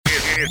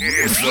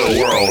It's the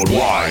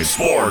Worldwide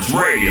Sports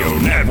Radio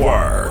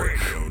Network.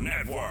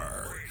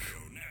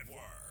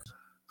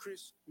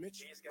 Chris Mitch,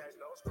 these guys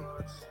know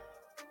sports.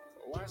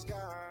 Wise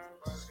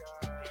guys,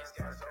 these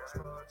guys know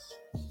sports.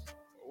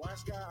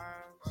 Wise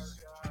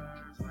guys,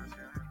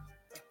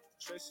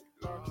 Tracy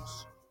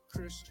Larkins,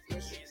 Chris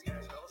Mitch, these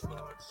guys know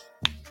sports.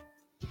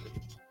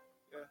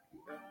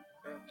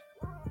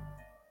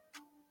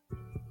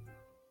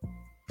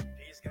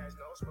 These guys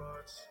know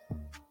sports.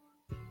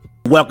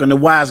 Welcome to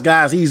Wise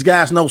Guys. These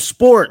guys know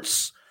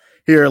sports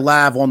here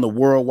live on the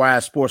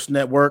Worldwide Sports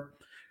Network.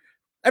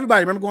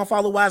 Everybody, remember going to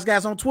follow Wise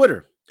Guys on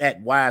Twitter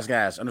at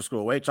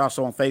WiseGuys_H.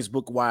 Also on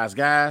Facebook, Wise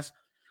Guys.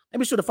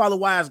 And be sure to follow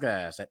Wise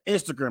Guys at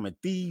Instagram at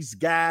These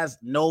Guys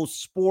Know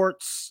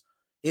Sports.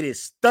 It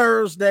is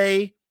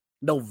Thursday,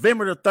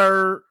 November the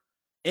 3rd,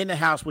 in the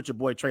house with your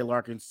boy Trey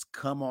Larkins.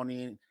 Come on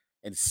in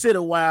and sit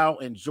a while.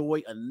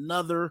 Enjoy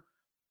another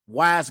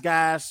Wise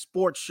Guys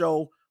sports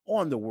show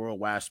on the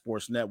Worldwide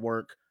Sports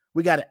Network.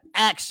 We got an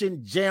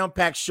action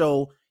jam-packed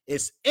show.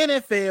 It's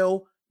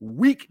NFL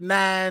Week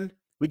 9.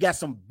 We got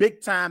some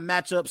big-time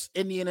matchups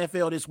in the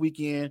NFL this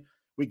weekend.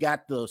 We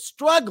got the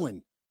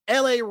struggling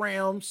LA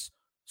Rams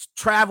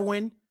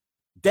traveling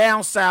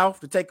down south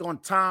to take on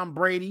Tom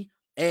Brady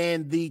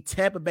and the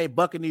Tampa Bay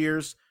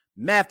Buccaneers.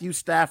 Matthew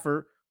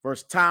Stafford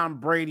versus Tom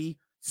Brady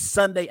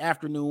Sunday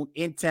afternoon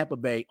in Tampa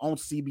Bay on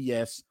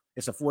CBS.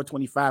 It's a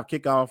 4:25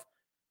 kickoff.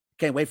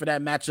 Can't wait for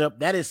that matchup.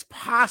 That is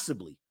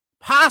possibly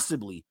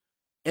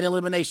an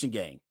elimination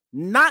game.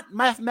 Not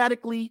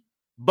mathematically,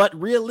 but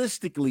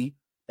realistically,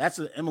 that's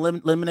an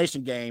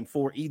elimination game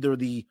for either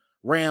the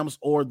Rams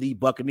or the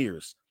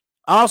Buccaneers.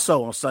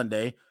 Also on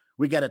Sunday,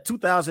 we got a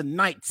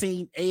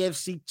 2019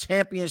 AFC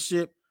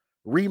Championship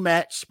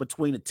rematch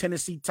between the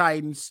Tennessee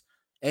Titans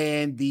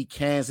and the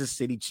Kansas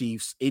City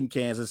Chiefs in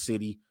Kansas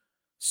City.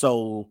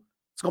 So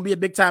it's going to be a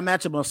big-time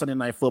matchup on Sunday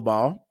Night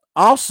Football.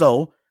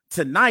 Also,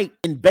 tonight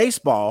in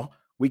baseball,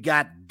 we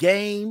got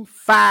Game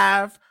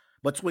 5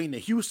 between the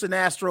Houston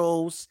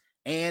Astros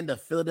and the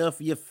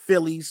Philadelphia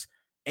Phillies.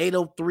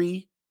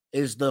 8:03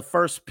 is the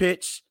first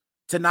pitch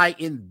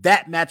tonight in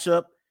that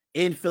matchup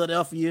in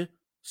Philadelphia.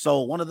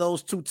 So one of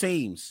those two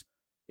teams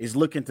is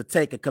looking to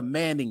take a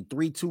commanding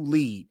 3-2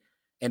 lead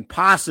and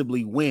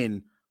possibly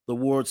win the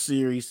World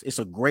Series. It's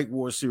a great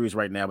World Series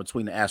right now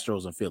between the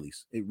Astros and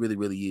Phillies. It really,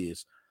 really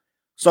is.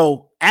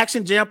 So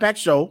action jam-packed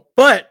show,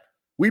 but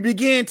we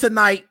begin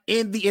tonight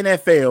in the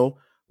NFL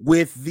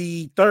with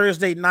the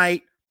Thursday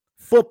night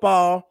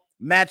football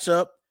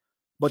matchup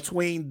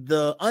between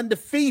the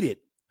undefeated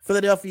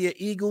Philadelphia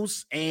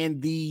Eagles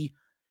and the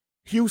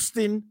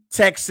Houston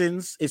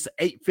Texans. It's an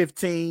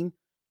 8:15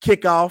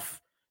 kickoff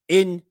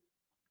in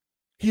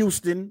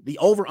Houston. The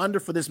over-under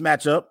for this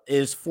matchup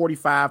is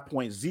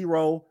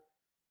 45.0,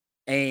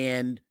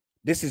 and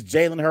this is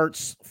Jalen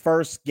Hurts'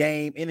 first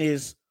game in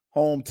his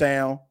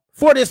hometown.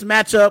 For this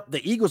matchup,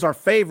 the Eagles are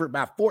favored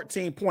by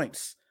 14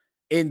 points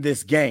in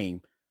this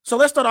game. So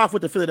let's start off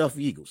with the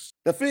Philadelphia Eagles.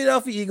 The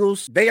Philadelphia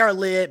Eagles, they are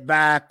led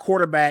by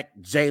quarterback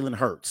Jalen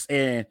Hurts.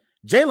 And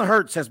Jalen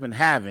Hurts has been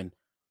having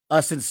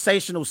a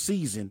sensational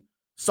season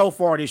so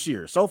far this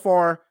year. So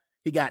far,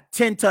 he got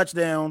 10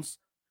 touchdowns,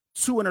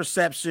 2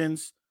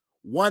 interceptions,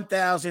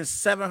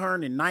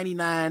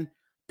 1,799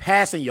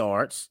 passing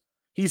yards.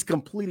 He's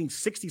completing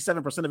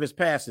 67% of his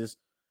passes.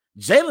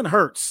 Jalen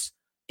Hurts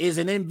is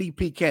an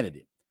MVP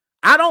candidate.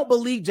 I don't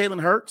believe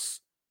Jalen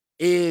Hurts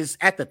is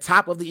at the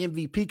top of the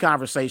MVP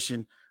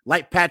conversation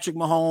like Patrick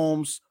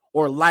Mahomes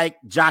or like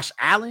Josh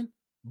Allen,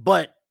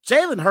 but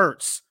Jalen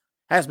Hurts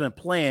has been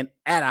playing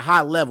at a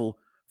high level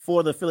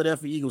for the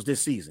Philadelphia Eagles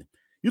this season.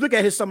 You look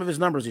at some of his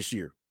numbers this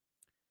year.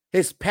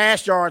 His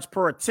pass yards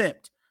per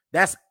attempt,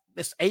 that's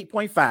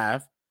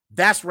 8.5.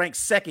 That's ranked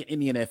second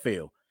in the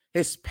NFL.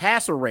 His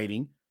passer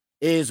rating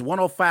is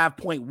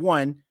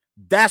 105.1.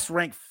 That's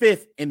ranked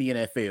fifth in the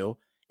NFL.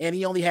 And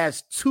he only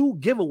has 2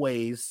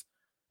 giveaways,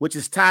 which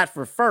is tied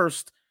for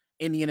first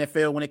in the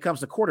NFL when it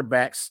comes to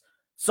quarterbacks.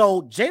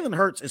 So Jalen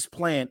Hurts is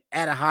playing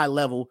at a high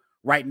level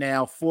right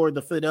now for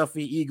the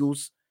Philadelphia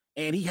Eagles,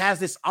 and he has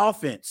this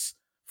offense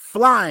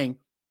flying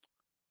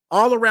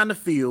all around the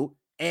field,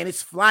 and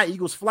it's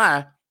Eagles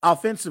fly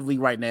offensively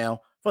right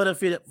now for the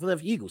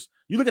Philadelphia Eagles.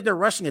 You look at their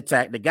rushing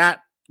attack. They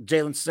got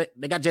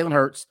Jalen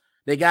Hurts.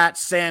 They got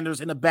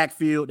Sanders in the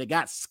backfield. They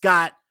got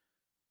Scott.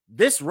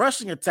 This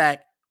rushing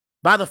attack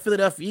by the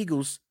Philadelphia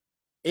Eagles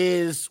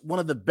is one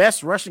of the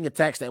best rushing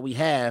attacks that we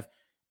have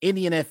in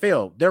the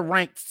NFL. They're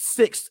ranked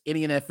 6th in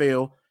the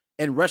NFL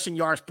in rushing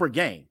yards per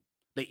game.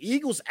 The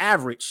Eagles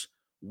average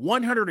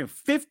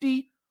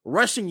 150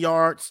 rushing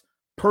yards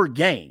per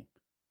game.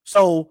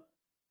 So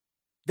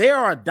they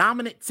are a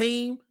dominant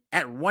team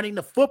at running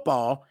the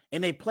football,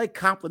 and they play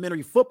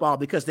complementary football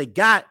because they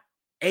got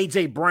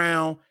A.J.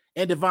 Brown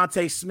and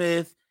Devontae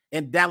Smith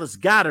and Dallas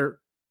Goedert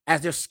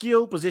as their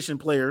skilled position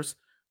players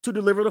to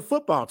deliver the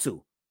football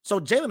to. So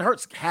Jalen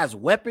Hurts has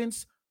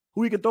weapons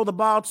who he can throw the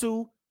ball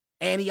to,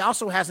 and he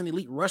also has an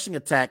elite rushing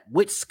attack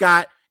with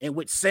Scott and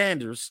with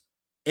Sanders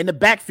in the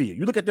backfield.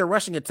 You look at their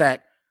rushing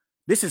attack.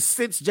 This is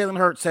since Jalen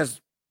Hurts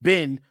has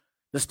been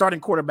the starting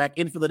quarterback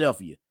in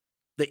Philadelphia.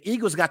 The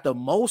Eagles got the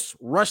most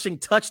rushing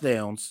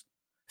touchdowns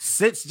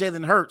since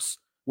Jalen Hurts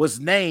was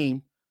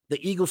named the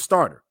Eagles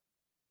starter.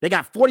 They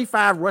got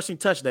 45 rushing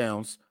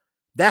touchdowns.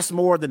 That's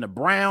more than the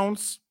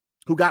Browns,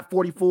 who got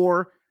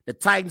 44. The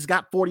Titans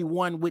got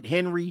 41 with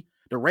Henry.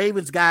 The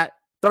Ravens got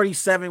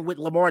 37 with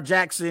Lamar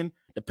Jackson.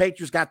 The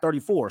Patriots got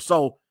 34.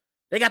 So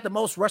they got the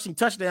most rushing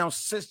touchdowns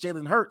since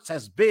Jalen Hurts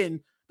has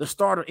been the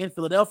starter in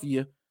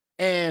Philadelphia.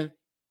 And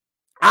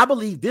I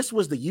believe this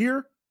was the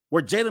year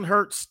where Jalen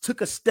Hurts took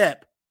a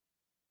step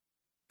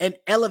and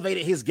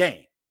elevated his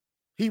game.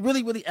 He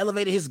really, really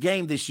elevated his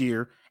game this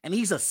year, and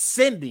he's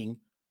ascending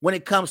when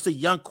it comes to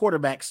young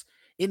quarterbacks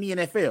in the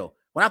NFL.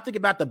 When I think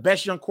about the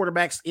best young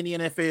quarterbacks in the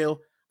NFL,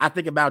 I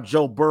think about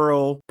Joe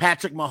Burrow,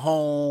 Patrick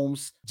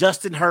Mahomes,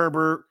 Justin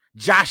Herbert,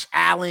 Josh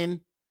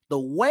Allen. The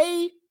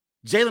way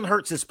Jalen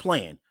Hurts is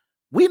playing,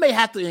 we may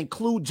have to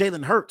include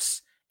Jalen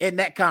Hurts in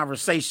that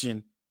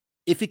conversation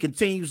if he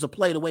continues to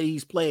play the way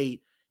he's played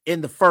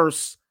in the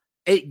first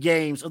 8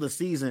 games of the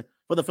season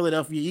for the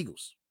Philadelphia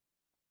Eagles.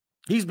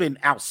 He's been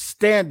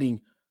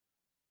outstanding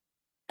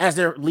as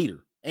their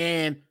leader.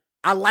 And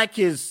I like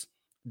his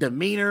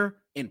demeanor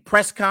in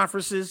press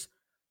conferences,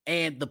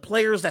 and the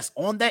players that's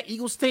on that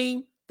Eagles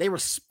team, they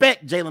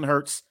respect Jalen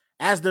Hurts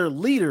as their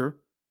leader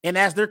and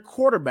as their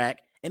quarterback,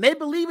 and they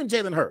believe in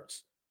Jalen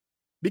Hurts.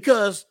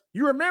 Because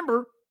you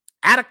remember,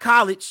 out of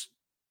college,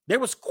 there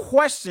was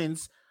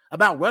questions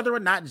about whether or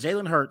not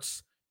Jalen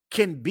Hurts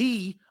can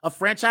be a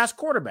franchise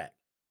quarterback.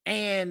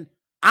 And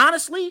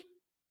honestly,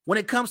 when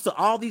it comes to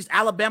all these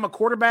Alabama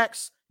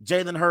quarterbacks,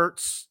 Jalen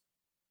Hurts,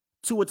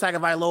 Tua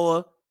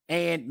Tagovailoa,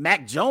 and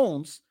Mac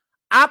Jones,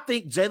 I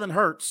think Jalen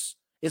Hurts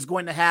is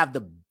going to have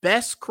the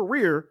best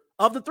career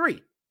of the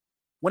 3.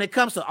 When it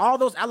comes to all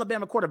those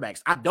Alabama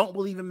quarterbacks, I don't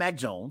believe in Mac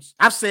Jones.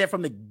 I've said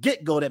from the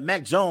get-go that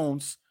Mac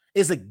Jones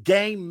is a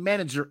game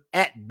manager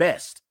at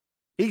best.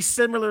 He's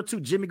similar to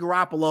Jimmy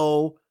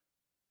Garoppolo.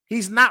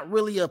 He's not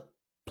really a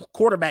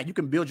quarterback you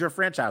can build your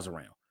franchise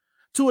around.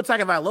 Tua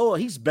Tagovailoa,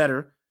 he's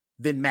better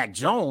than Mac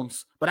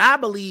Jones, but I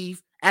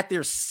believe at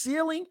their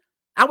ceiling,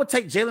 I would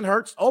take Jalen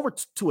Hurts over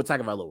Tua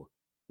Tagovailoa.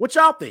 What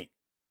y'all think?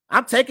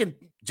 I'm taking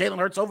Jalen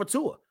Hurts over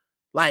Tua.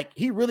 Like,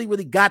 he really,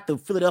 really got the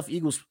Philadelphia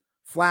Eagles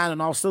flying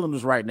on all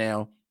cylinders right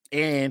now,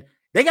 and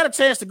they got a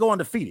chance to go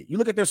undefeated. You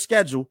look at their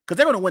schedule, because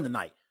they're going to win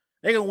tonight.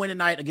 They're going to win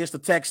tonight against the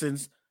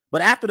Texans,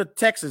 but after the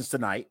Texans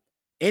tonight,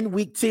 in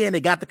Week 10,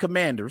 they got the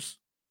Commanders.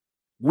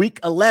 Week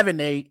 11,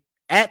 they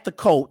at the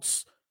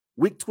Colts.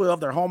 Week 12,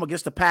 they're home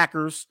against the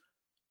Packers.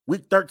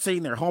 Week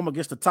 13, they're home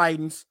against the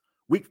Titans.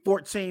 Week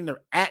 14,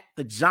 they're at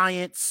the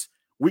Giants.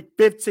 Week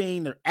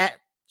 15, they're at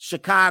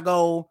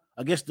Chicago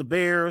against the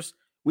Bears.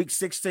 Week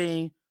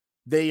 16,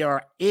 they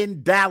are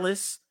in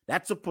Dallas.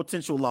 That's a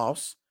potential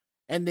loss.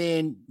 And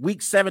then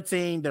week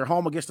 17, they're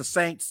home against the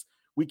Saints.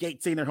 Week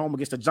 18, they're home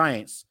against the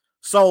Giants.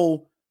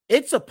 So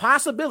it's a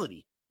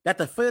possibility that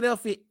the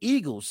Philadelphia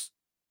Eagles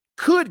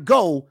could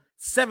go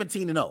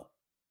 17-0.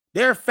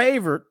 They're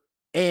favored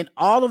in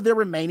all of their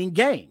remaining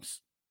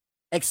games,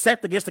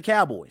 except against the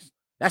Cowboys.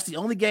 That's the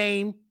only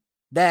game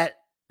that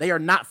they are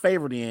not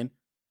favored in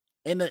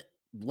the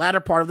latter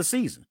part of the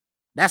season.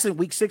 That's in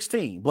week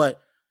 16.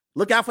 But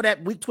look out for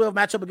that week 12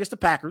 matchup against the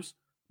Packers,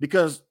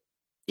 because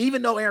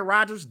even though Aaron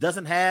Rodgers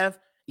doesn't have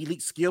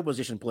elite skill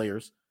position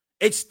players,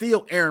 it's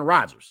still Aaron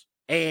Rodgers.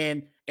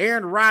 And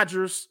Aaron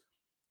Rodgers'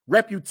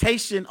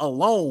 reputation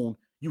alone,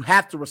 you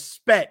have to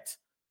respect.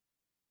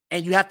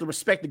 And you have to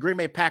respect the Green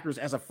Bay Packers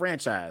as a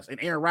franchise and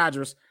Aaron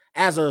Rodgers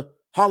as a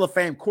Hall of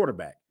Fame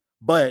quarterback.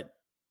 But,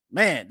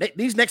 man,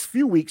 these next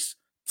few weeks,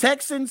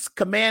 Texans,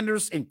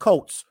 Commanders, and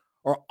Colts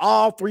are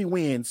all 3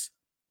 wins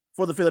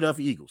for the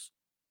Philadelphia Eagles.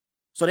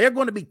 So they're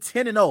going to be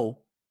 10-0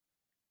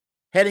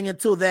 heading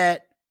into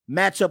that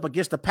matchup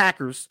against the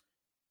Packers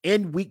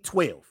in Week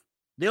 12.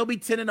 They'll be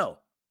 10-0.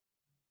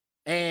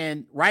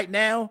 And right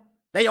now,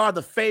 they are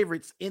the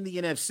favorites in the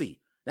NFC.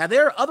 Now,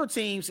 there are other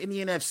teams in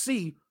the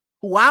NFC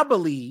who I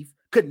believe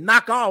could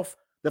knock off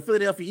the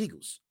Philadelphia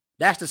Eagles.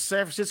 That's the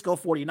San Francisco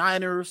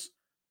 49ers.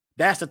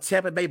 That's the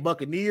Tampa Bay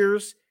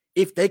Buccaneers,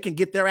 if they can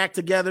get their act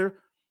together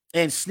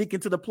and sneak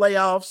into the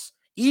playoffs.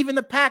 Even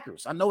the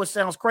Packers. I know it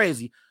sounds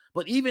crazy,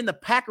 but even the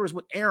Packers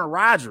with Aaron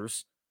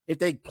Rodgers, if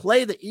they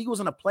play the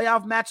Eagles in a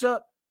playoff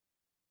matchup,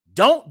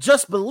 don't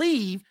just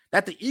believe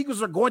that the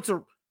Eagles are going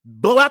to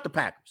blow out the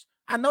Packers.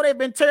 I know they've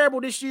been terrible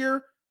this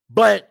year,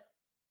 but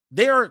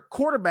there are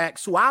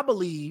quarterbacks who I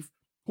believe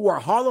who are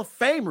Hall of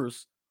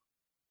Famers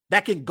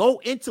that can go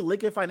into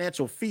Lincoln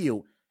Financial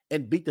Field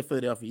and beat the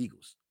Philadelphia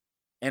Eagles.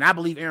 And I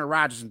believe Aaron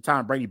Rodgers and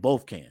Tom Brady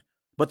both can.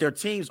 But their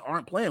teams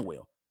aren't playing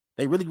well.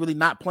 They really, really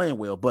not playing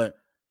well. But,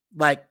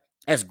 like,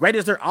 as great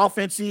as their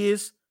offense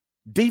is,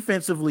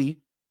 defensively,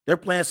 they're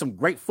playing some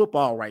great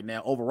football right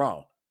now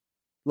overall.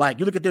 Like,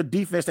 you look at their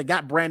defense, they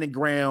got Brandon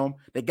Graham,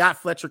 they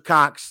got Fletcher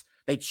Cox,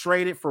 they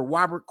traded for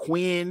Robert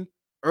Quinn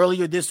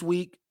earlier this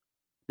week.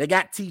 They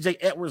got TJ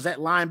Edwards at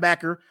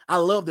linebacker. I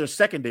love their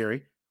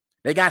secondary.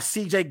 They got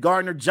CJ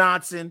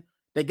Gardner-Johnson.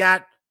 They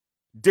got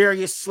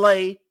Darius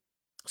Slay.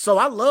 So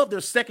I love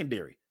their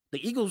secondary.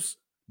 The Eagles'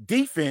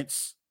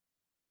 defense,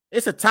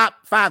 it's a top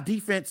 5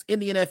 defense in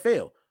the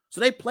NFL. So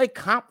they play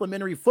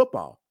complementary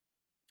football.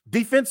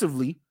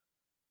 Defensively,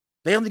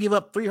 they only give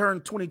up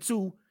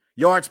 322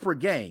 yards per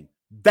game.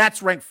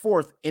 That's ranked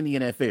 4th in the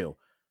NFL.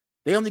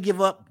 They only give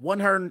up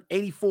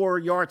 184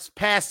 yards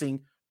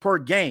passing per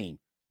game.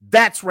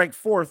 That's ranked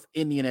 4th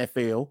in the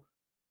NFL.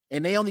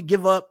 And they only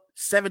give up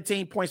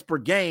 17 points per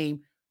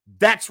game.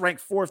 That's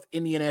ranked 4th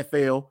in the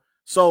NFL.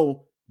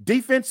 So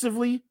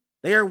defensively,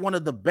 they are one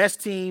of the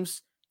best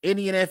teams in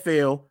the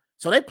NFL.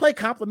 So they play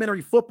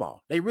complementary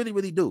football. They really,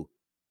 really do.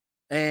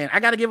 And I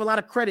got to give a lot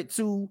of credit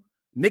to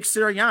Nick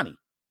Sirianni,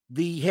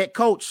 the head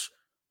coach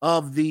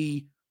of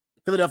the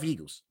Philadelphia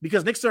Eagles,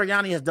 because Nick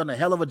Sirianni has done a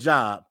hell of a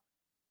job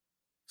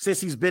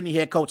since he's been the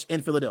head coach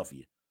in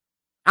Philadelphia.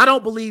 I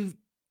don't believe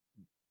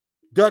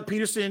Doug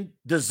Peterson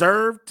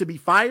deserved to be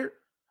fired.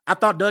 I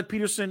thought Doug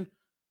Peterson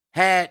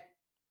had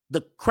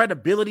the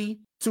credibility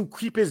to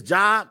keep his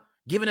job,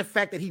 given the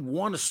fact that he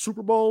won a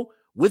Super Bowl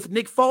with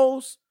Nick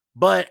Foles.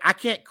 But I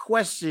can't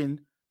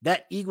question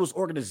that Eagles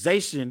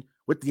organization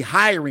with the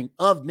hiring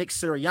of Nick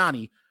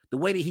Sirianni, the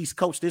way that he's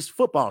coached this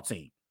football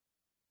team.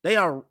 They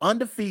are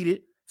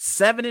undefeated,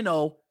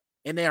 7-0,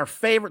 and they are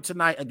favored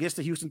tonight against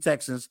the Houston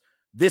Texans.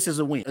 This is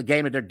a win, a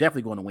game that they're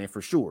definitely going to win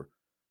for sure.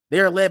 They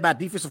are led by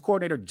defensive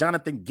coordinator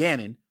Jonathan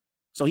Gannon.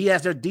 So he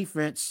has their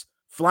defense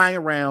flying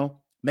around,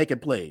 making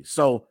plays.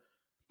 So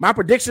my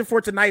prediction for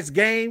tonight's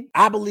game,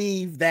 I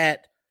believe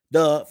that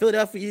the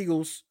Philadelphia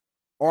Eagles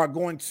are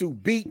going to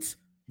beat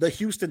the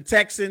Houston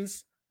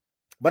Texans.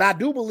 But I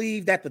do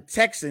believe that the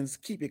Texans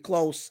keep it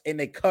close and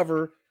they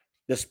cover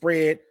the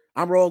spread.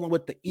 I'm rolling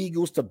with the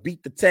Eagles to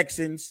beat the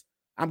Texans.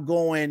 I'm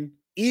going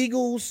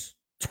Eagles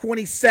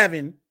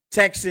 27,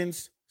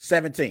 Texans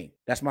 17.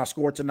 That's my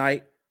score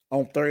tonight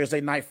on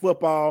Thursday Night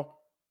Football.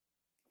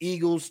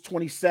 Eagles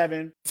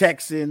 27,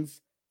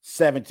 Texans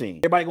 17.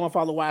 Everybody go and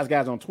follow Wise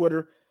Guys on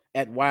Twitter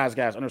at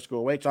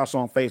WiseGuys_H. Also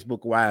on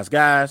Facebook, Wise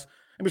Guys.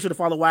 And be sure to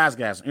follow Wise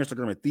Guys on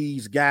Instagram at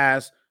These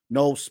Guys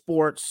Know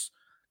Sports.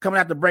 Coming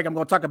after the break, I'm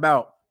going to talk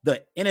about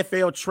the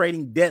NFL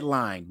trading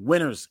deadline,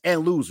 winners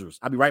and losers.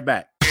 I'll be right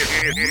back.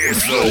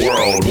 It's the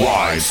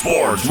Worldwide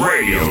Sports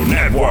Radio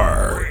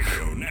Network.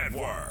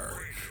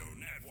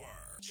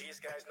 These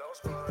guys know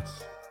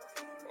sports.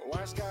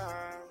 Wise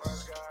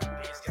guys.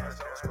 These guys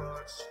know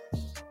sports.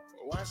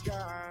 Wise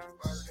guys.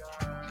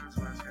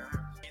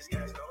 These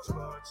guys know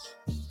sports.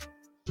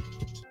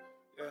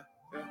 Yeah.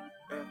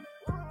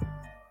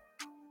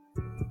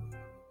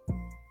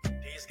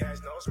 These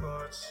guys know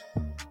sports.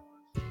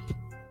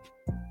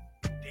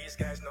 These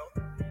guys know.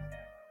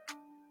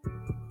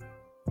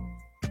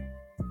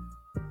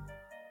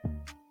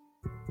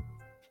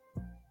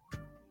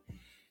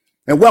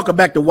 And welcome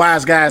back to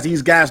Wise Guys.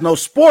 These guys know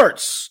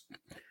sports.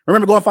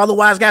 Remember, go and follow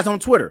Wise Guys on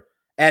Twitter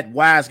at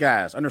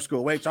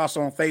WiseGuys_H.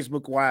 Also on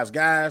Facebook, Wise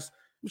Guys.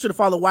 Be sure to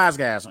follow Wise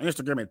Guys on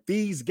Instagram at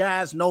These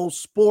Guys Know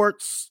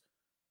Sports.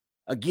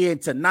 Again,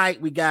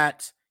 tonight we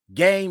got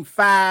Game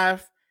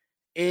 5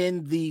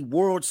 in the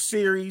World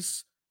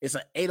Series. It's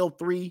an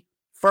 8:03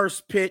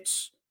 first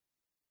pitch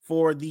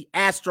for the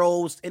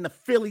Astros and the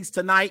Phillies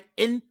tonight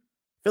in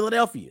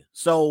Philadelphia.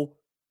 So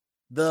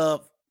the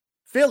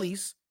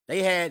Phillies,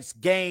 they had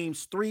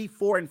games 3,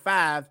 4, and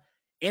 5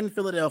 in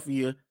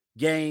Philadelphia.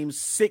 Games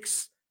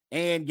 6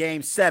 and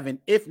game 7,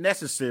 if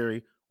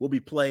necessary, will be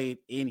played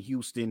in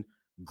Houston.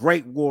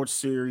 Great World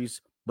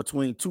Series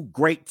between two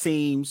great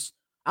teams.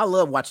 I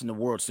love watching the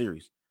World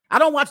Series. I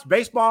don't watch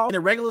baseball in the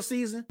regular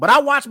season, but I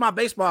watch my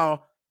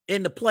baseball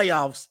in the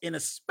playoffs and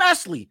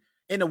especially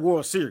in the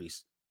World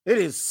Series. It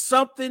is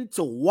something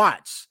to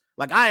watch.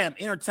 Like, I am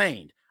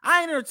entertained. I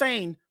am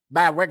entertained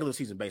by regular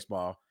season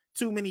baseball.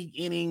 Too many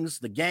innings.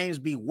 The games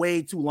be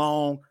way too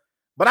long.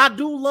 But I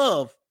do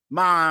love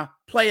my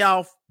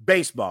playoff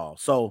baseball.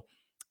 So,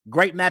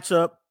 great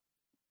matchup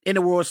in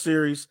the World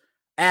Series.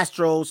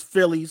 Astros,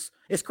 Phillies.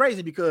 It's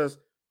crazy because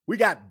we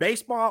got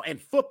baseball and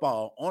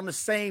football on the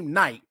same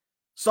night.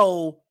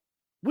 So,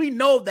 we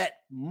know that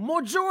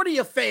majority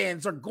of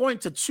fans are going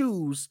to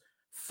choose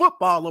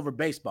football over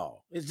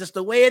baseball. It's just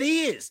the way it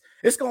is.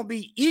 It's going to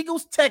be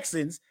Eagles,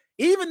 Texans.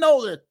 Even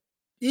though the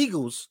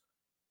Eagles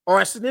are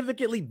a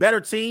significantly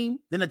better team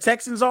than the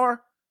Texans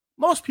are,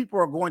 most people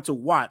are going to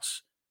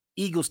watch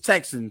Eagles,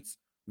 Texans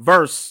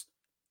versus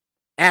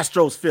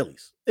Astros,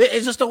 Phillies.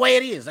 It's just the way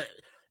it is.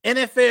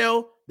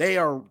 NFL, they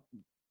are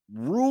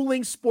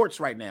ruling sports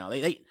right now.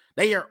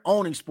 They are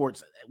owning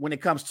sports when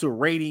it comes to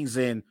ratings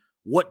and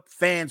what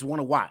fans want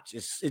to watch.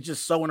 It's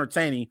just so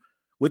entertaining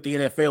with the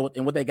NFL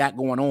and what they got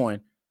going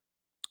on.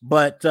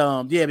 But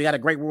yeah, we got a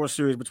great World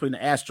Series between the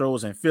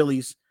Astros and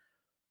Phillies.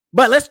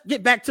 But let's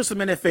get back to some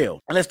NFL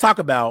and let's talk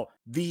about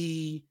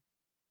the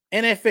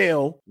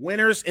NFL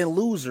winners and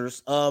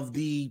losers of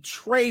the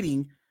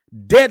trading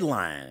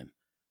deadline.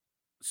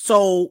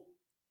 So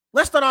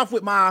let's start off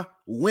with my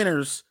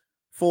winners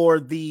for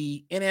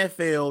the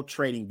NFL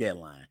trading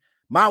deadline.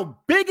 My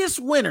biggest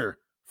winner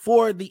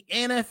for the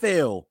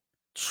NFL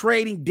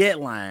trading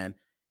deadline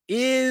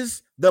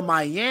is the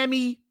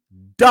Miami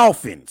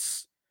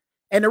Dolphins.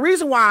 And the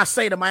reason why I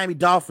say the Miami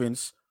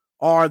Dolphins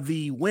are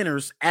the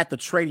winners at the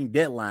trading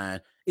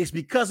deadline is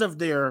because of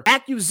their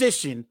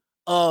acquisition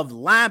of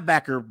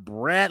linebacker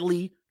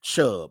Bradley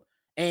Chubb.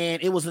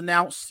 And it was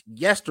announced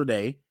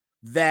yesterday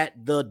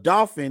that the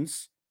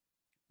Dolphins,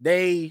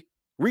 they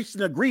reached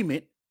an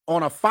agreement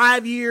on a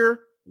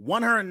 5-year,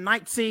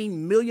 $119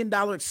 million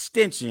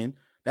extension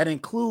that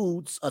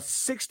includes a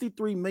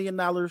 $63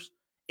 million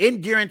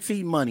in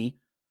guaranteed money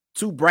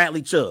to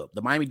Bradley Chubb.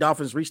 The Miami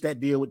Dolphins reached that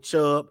deal with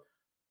Chubb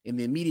in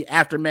the immediate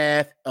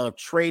aftermath of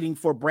trading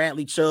for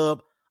Bradley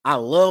Chubb. I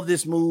love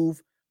this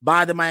move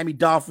by the Miami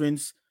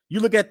Dolphins. You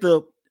look at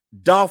the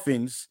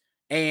Dolphins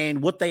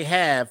and what they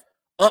have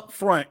up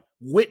front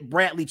with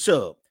Bradley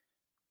Chubb.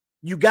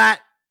 You got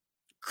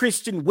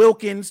Christian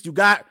Wilkins, you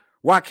got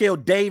Raquel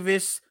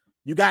Davis,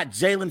 you got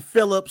Jalen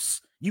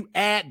Phillips. You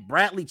add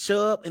Bradley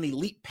Chubb, an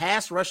elite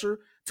pass rusher,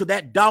 to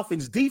that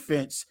Dolphins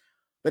defense.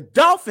 The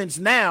Dolphins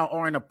now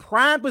are in a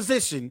prime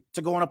position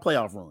to go on a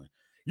playoff run.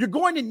 You're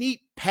going to need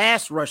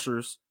pass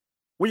rushers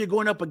where you're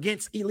going up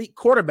against elite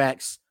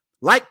quarterbacks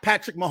like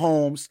Patrick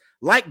Mahomes,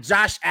 like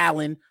Josh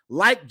Allen,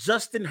 like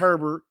Justin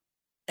Herbert,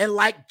 and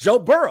like Joe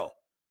Burrow.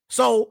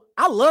 So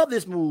I love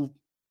this move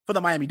for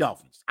the Miami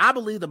Dolphins. I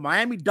believe the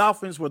Miami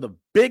Dolphins were the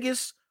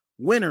biggest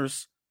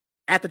winners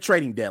at the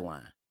trading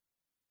deadline.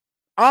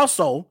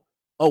 Also,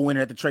 a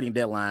winner at the trading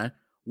deadline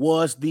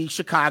was the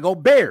Chicago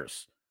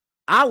Bears.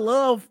 I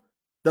love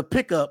the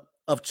pickup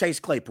of Chase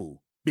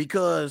Claypool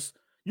because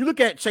you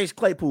look at Chase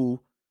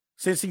Claypool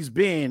since he's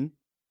been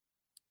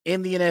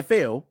in the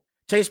NFL.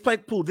 Chase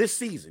Claypool this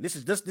season, this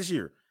is just this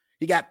year,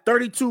 he got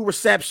 32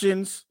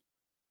 receptions,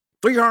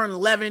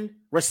 311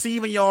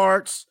 receiving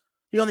yards.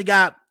 He only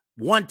got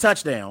 1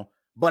 touchdown,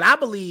 but I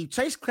believe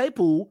Chase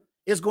Claypool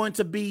is going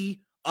to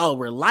be a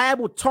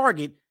reliable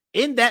target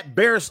in that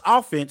Bears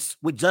offense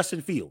with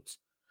Justin Fields.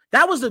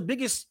 That was the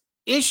biggest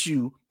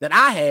issue that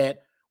I had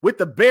with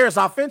the Bears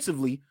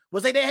offensively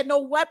was they had no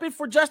weapon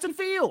for Justin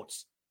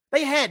Fields.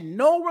 They had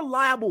no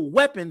reliable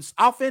weapons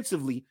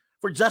offensively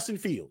for Justin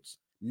Fields.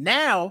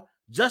 Now,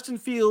 Justin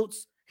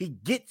Fields, he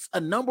gets a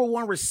number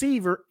 1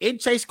 receiver in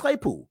Chase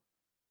Claypool.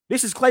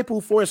 This is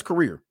Claypool for his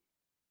career.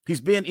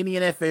 He's been in the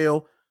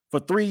NFL for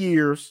 3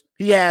 years.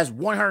 He has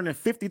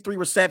 153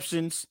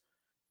 receptions,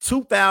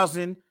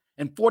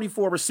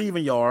 2,044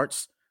 receiving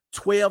yards,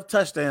 12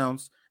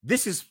 touchdowns.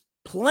 This is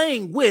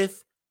playing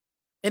with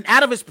and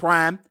out of his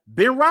prime,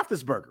 Ben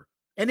Roethlisberger.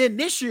 And then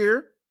this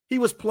year, he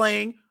was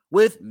playing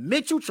with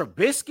Mitchell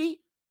Trubisky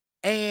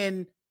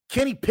and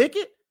Kenny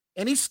Pickett,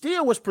 and he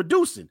still was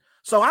producing.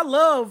 So I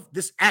love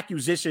this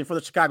acquisition for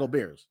the Chicago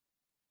Bears.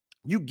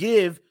 You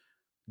give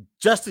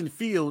Justin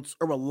Fields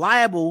a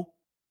reliable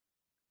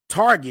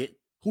target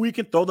who he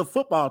can throw the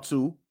football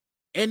to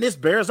in this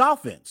Bears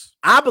offense.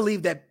 I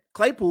believe that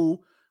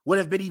Claypool would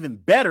have been even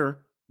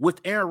better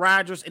with Aaron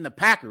Rodgers and the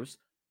Packers.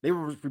 There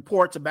were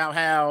reports about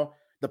how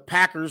the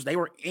Packers, they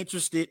were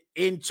interested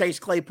in Chase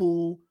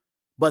Claypool,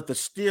 but the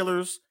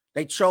Steelers,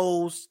 they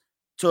chose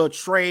to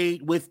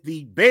trade with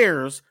the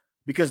Bears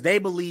because they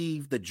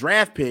believe the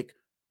draft pick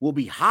will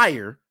be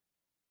higher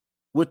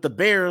with the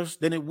Bears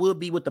than it will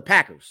be with the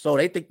Packers. So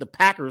they think the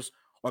Packers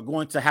are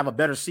going to have a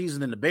better season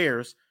than the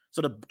Bears,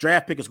 so the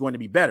draft pick is going to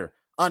be better.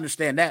 I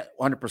understand that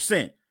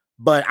 100%.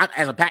 But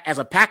as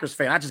a Packers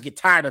fan, I just get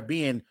tired of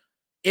being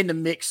in the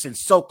mix and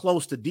so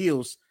close to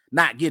deals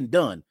not getting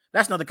done.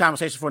 That's another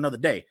conversation for another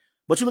day.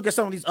 But you look at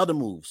some of these other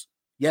moves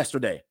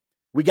yesterday.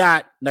 We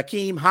got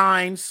Nyheim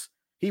Hines.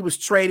 He was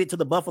traded to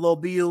the Buffalo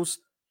Bills.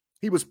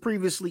 He was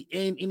previously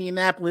in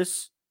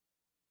Indianapolis.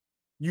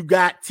 You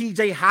got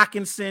TJ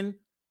Hockenson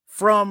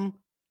from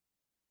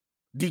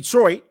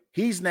Detroit.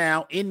 He's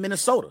now in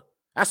Minnesota.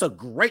 That's a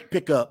great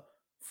pickup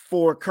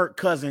for Kirk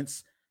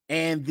Cousins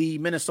and the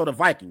Minnesota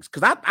Vikings.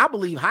 Because I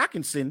believe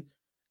Hockenson,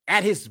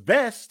 at his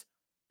best,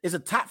 is a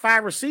top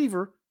 5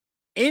 receiver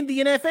in the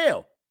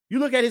NFL. You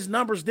look at his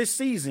numbers this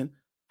season,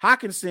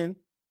 Hockenson,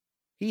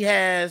 he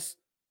has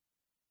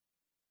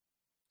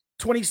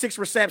 26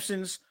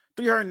 receptions,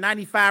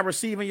 395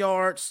 receiving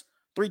yards,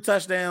 3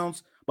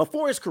 touchdowns. But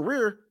for his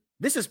career,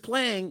 this is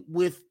playing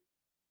with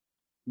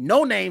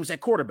no names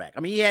at quarterback. I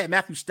mean, he had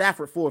Matthew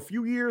Stafford for a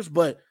few years,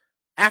 but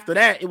after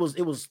that, it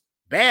was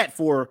bad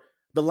for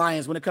the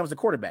Lions when it comes to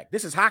quarterback.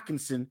 This is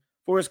Hockenson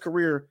for his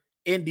career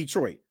in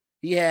Detroit.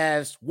 He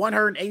has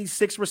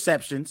 186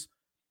 receptions,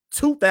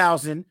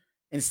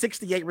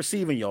 2,068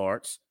 receiving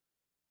yards,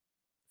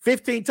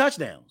 15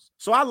 touchdowns.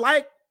 So I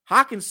like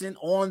Hockenson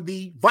on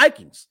the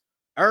Vikings.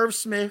 Irv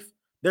Smith,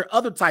 their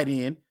other tight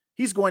end,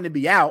 he's going to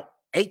be out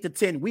 8 to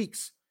 10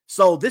 weeks.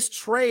 So this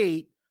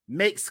trade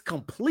makes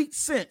complete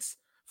sense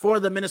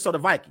for the Minnesota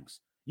Vikings.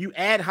 You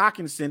add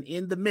Hockenson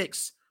in the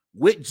mix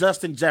with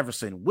Justin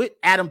Jefferson, with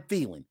Adam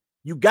Thielen.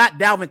 You got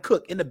Dalvin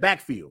Cook in the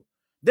backfield.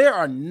 There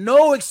are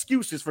no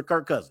excuses for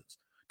Kirk Cousins.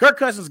 Kirk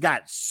Cousins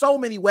got so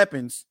many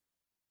weapons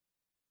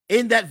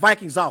in that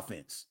Vikings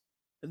offense.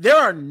 There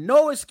are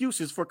no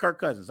excuses for Kirk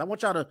Cousins. I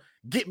want y'all to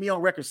get me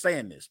on record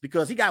saying this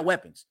because he got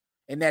weapons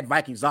in that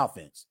Vikings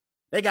offense.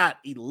 They got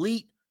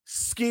elite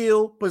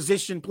skill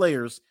position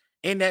players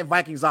in that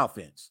Vikings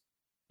offense.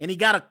 And he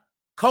got a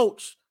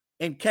coach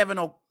in Kevin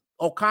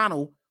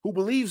O'Connell, who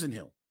believes in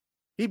him.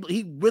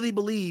 He really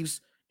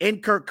believes in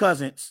Kirk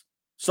Cousins.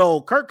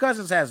 So Kirk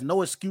Cousins has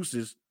no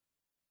excuses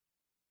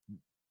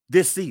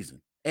this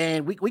season.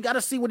 And we got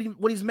to see what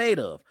he's made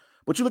of.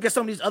 But you look at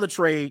some of these other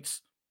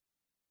trades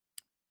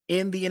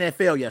in the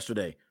NFL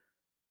yesterday.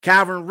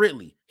 Calvin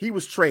Ridley, he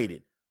was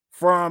traded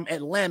from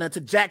Atlanta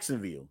to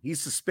Jacksonville.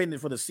 He's suspended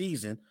for the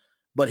season,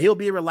 but he'll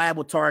be a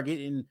reliable target,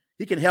 and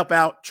he can help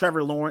out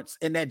Trevor Lawrence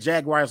in that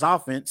Jaguars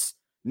offense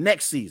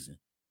next season.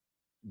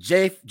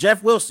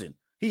 Jeff Wilson,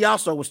 he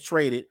also was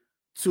traded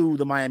to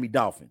the Miami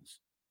Dolphins.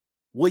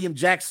 William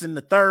Jackson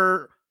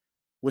III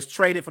was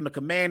traded from the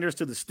Commanders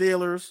to the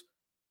Steelers.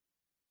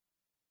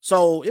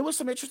 So it was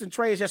some interesting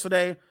trades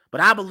yesterday,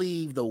 but I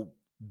believe the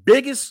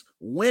biggest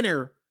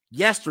winner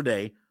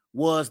yesterday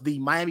was the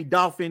Miami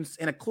Dolphins,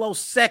 and a close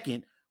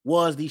second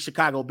was the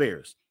Chicago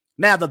Bears.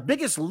 Now, the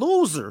biggest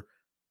loser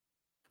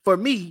for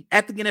me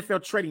at the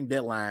NFL trading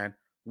deadline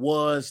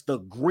was the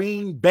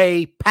Green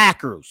Bay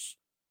Packers.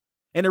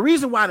 And the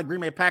reason why the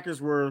Green Bay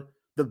Packers were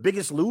the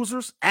biggest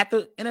losers at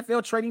the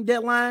NFL trading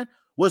deadline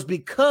was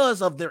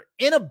because of their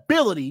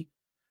inability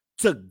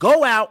to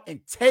go out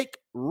and take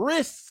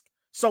risks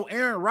so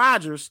Aaron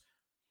Rodgers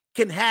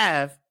can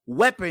have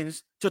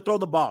weapons to throw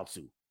the ball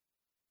to.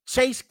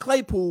 Chase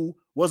Claypool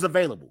was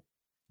available.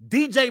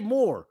 DJ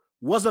Moore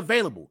was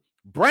available.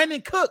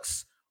 Brandon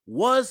Cooks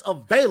was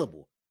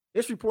available.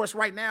 This reports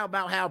right now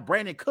about how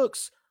Brandon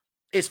Cooks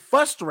is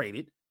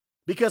frustrated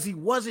because he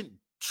wasn't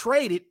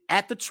traded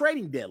at the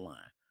trading deadline.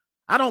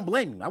 I don't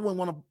blame him. I wouldn't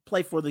want to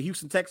play for the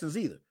Houston Texans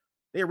either.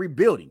 They're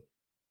rebuilding.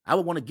 I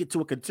would want to get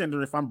to a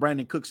contender if I'm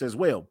Brandon Cooks as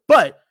well.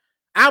 But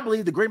I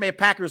believe the Green Bay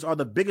Packers are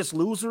the biggest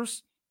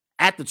losers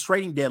at the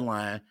trading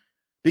deadline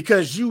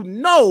because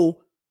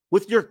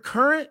with your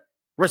current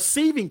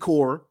receiving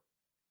core,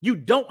 you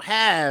don't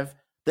have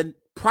the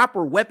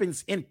proper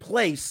weapons in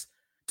place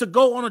to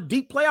go on a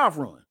deep playoff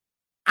run.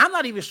 I'm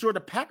not even sure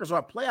the Packers are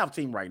a playoff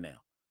team right now.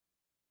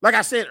 Like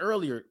I said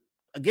earlier,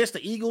 against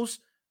the Eagles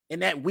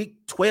in that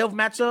Week 12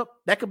 matchup,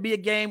 that could be a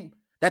game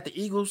that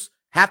the Eagles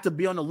have to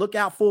be on the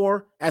lookout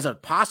for as a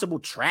possible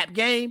trap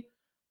game.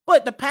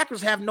 But the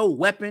Packers have no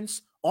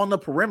weapons on the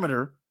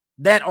perimeter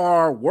that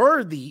are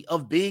worthy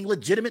of being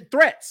legitimate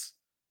threats.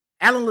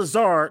 Allen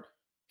Lazard,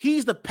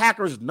 he's the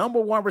Packers'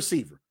 #1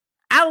 receiver.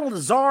 Allen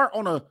Lazard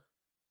on an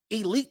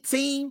elite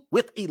team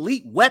with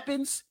elite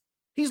weapons,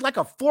 he's like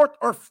a 4th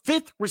or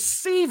 5th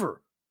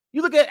receiver.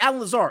 You look at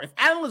Allen Lazard. If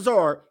Allen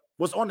Lazard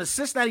was on the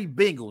Cincinnati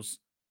Bengals,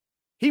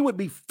 he would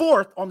be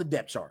 4th on the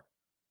depth chart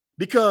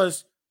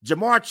because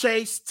Jamar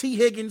Chase, T.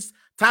 Higgins,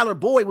 Tyler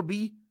Boyd would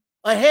be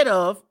ahead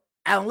of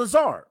Allen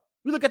Lazard.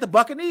 You look at the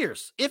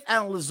Buccaneers. If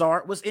Allen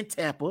Lazard was in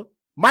Tampa,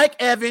 Mike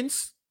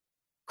Evans,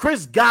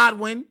 Chris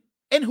Godwin,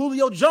 and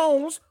Julio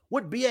Jones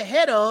would be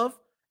ahead of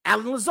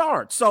Allen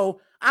Lazard.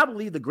 So I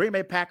believe the Green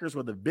Bay Packers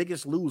were the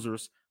biggest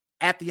losers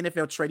at the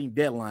NFL trading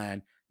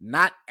deadline,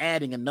 not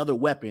adding another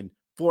weapon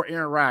for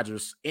Aaron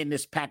Rodgers in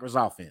this Packers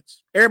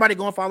offense. Everybody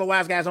go and follow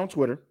Wise Guys on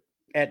Twitter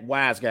at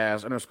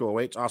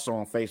WiseGuys_H. Also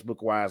on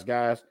Facebook, Wise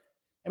Guys.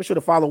 And be sure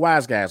to follow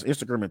Wise Guys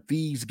Instagram at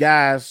These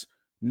Guys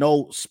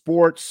Know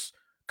Sports.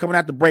 Coming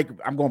out the break,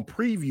 I'm going to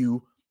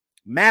preview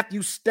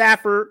Matthew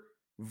Stafford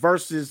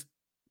versus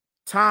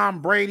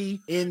Tom Brady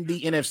in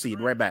the NFC.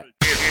 Be right back.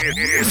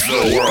 It's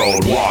the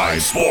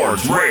Worldwide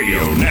Sports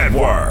Radio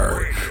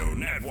Network.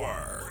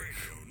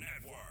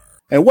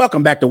 And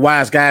welcome back to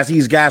Wise Guys.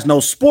 These Guys Know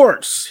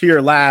Sports here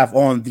live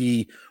on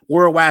the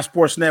Worldwide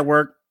Sports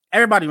Network.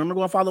 Everybody, remember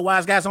going to follow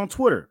Wise Guys on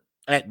Twitter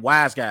at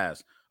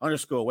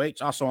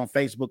WiseGuys_H. Also on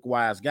Facebook,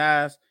 Wise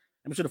Guys.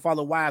 And be sure to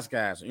follow Wise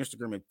Guys on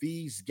Instagram at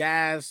These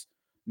Guys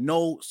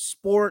Know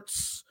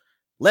Sports.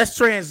 Let's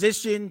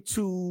transition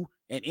to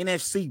an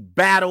NFC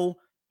battle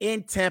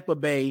in Tampa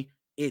Bay.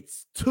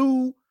 It's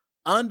 2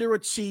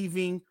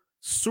 underachieving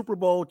Super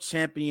Bowl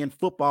champion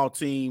football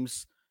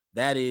teams.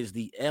 That is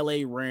the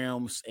LA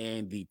Rams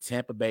and the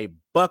Tampa Bay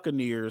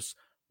Buccaneers.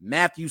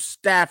 Matthew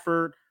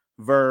Stafford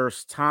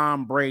versus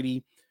Tom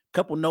Brady.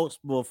 Couple notes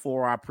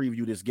before I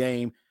preview this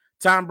game.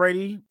 Tom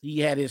Brady, he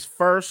had his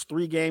first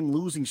 3-game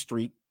losing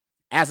streak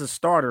as a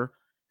starter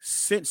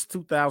since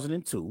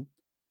 2002.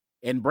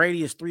 And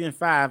Brady is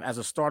 3-5 as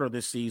a starter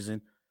this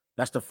season.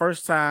 That's the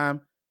first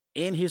time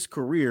in his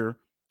career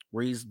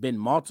where he's been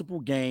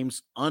multiple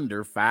games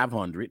under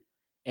 500.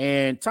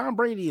 And Tom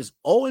Brady is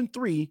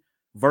 0-3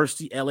 versus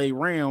the LA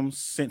Rams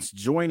since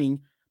joining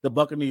the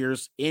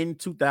Buccaneers in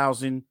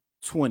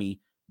 2020.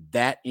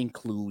 That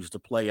includes the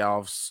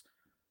playoffs.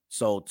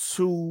 So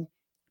 2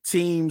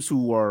 teams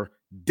who are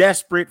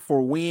desperate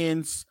for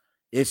wins.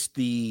 It's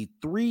the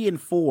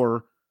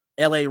 3-4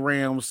 LA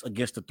Rams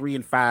against the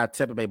 3-5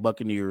 Tampa Bay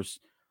Buccaneers.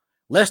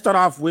 Let's start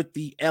off with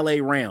the LA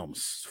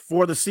Rams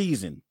for the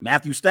season.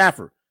 Matthew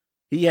Stafford,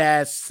 he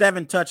has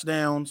 7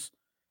 touchdowns,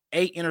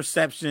 8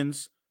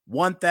 interceptions,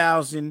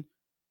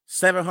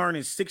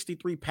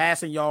 1,763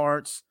 passing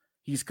yards.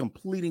 He's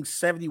completing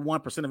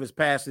 71% of his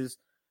passes.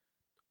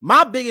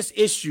 My biggest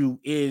issue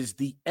is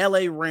the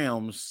LA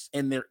Rams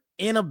and their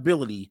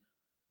inability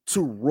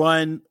to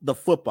run the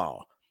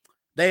football.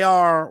 They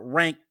are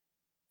ranked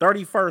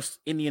 31st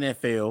in the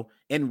NFL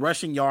in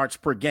rushing yards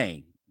per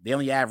game. They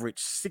only average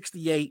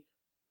 68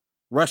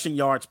 rushing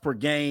yards per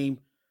game.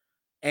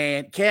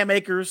 And Cam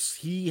Akers,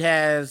 he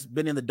has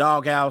been in the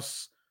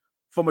doghouse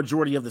for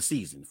majority of the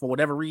season. For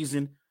whatever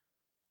reason,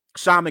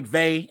 Sean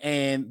McVay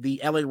and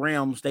the LA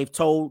Rams, they've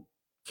told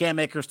Cam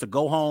Akers to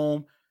go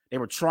home. They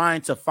were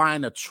trying to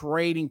find a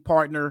trading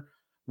partner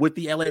with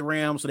the LA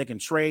Rams so they can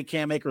trade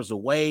Cam Akers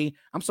away.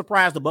 I'm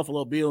surprised the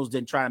Buffalo Bills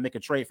didn't try to make a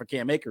trade for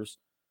Cam Akers,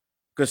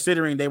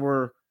 considering they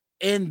were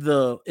in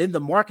the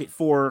market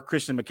for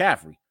Christian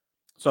McCaffrey.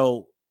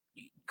 So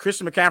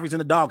Christian McCaffrey's in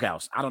the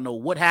doghouse. I don't know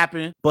what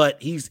happened,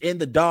 but he's in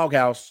the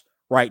doghouse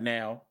right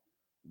now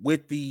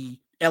with the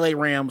LA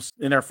Rams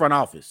in their front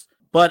office.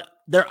 But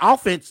their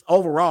offense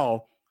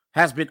overall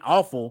has been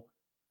awful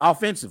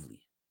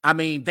offensively. I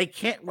mean, they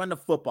can't run the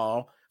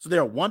football, so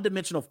they're a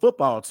one-dimensional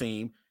football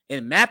team.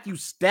 And Matthew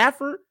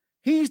Stafford,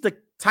 he's the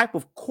type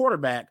of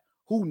quarterback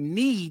who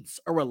needs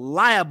a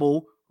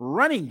reliable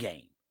running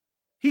game.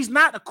 He's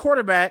not a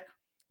quarterback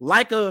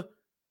like a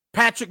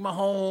Patrick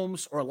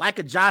Mahomes or like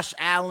a Josh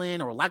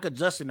Allen or like a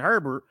Justin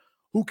Herbert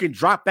who can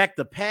drop back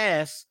the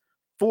pass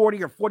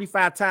 40 or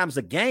 45 times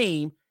a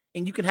game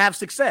and you can have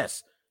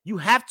success. You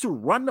have to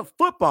run the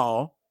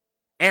football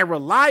and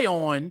rely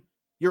on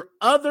your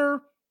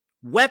other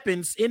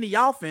weapons in the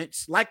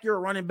offense, like your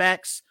running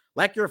backs,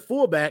 like your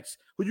fullbacks,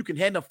 who you can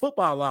hand the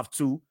football off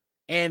to,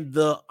 and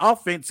the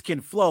offense can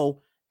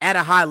flow at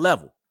a high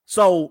level.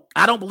 So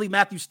I don't believe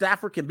Matthew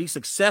Stafford can be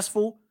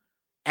successful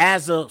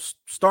as a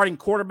starting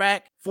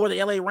quarterback for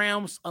the LA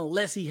Rams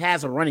unless he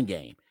has a running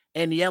game.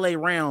 And the LA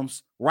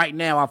Rams right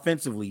now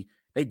offensively,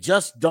 they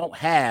just don't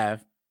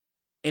have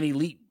an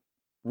elite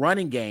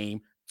running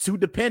game to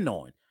depend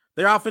on.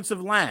 Their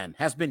offensive line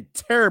has been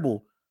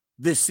terrible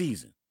this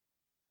season.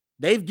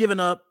 They've given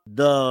up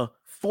the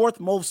fourth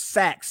most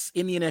sacks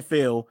in the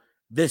NFL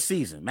this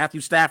season. Matthew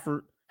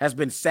Stafford has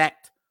been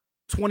sacked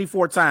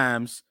 24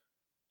 times.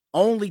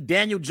 Only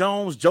Daniel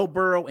Jones, Joe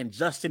Burrow, and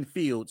Justin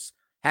Fields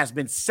has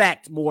been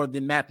sacked more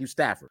than Matthew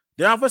Stafford.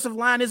 Their offensive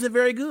line isn't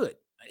very good.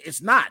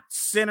 It's not.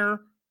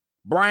 Center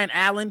Brian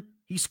Allen,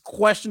 he's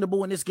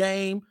questionable in this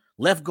game.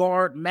 Left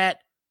guard Matt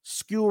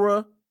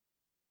Skura,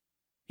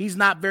 he's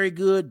not very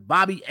good.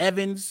 Bobby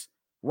Evans,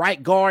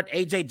 right guard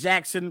A.J.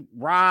 Jackson,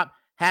 Rob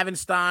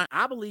Havenstein.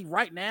 I believe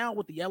right now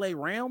with the LA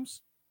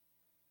Rams,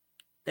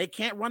 they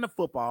can't run the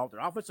football.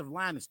 Their offensive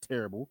line is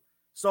terrible.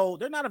 So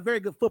they're not a very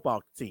good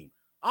football team.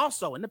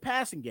 Also, in the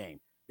passing game,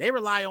 they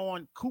rely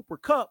on Cooper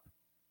Kupp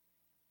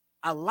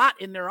a lot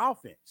in their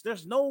offense.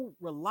 There's no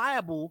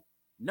reliable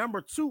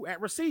number two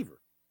at receiver.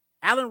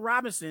 Allen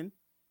Robinson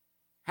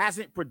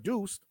hasn't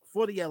produced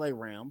for the LA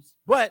Rams,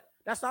 but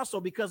that's also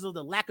because of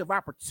the lack of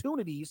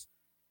opportunities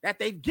that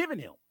they've given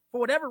him. For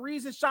whatever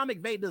reason, Sean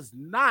McVay does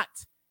not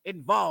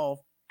involve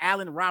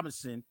Allen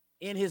Robinson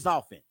in his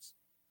offense.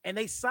 And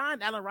they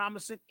signed Allen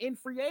Robinson in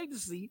free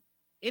agency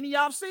in the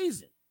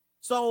offseason.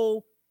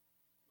 So,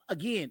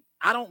 again,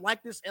 I don't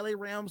like this LA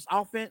Rams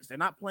offense. They're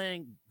not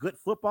playing good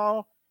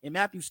football. And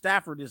Matthew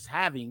Stafford is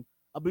having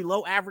a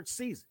below average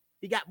season.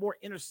 He got more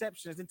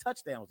interceptions than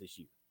touchdowns this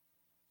year.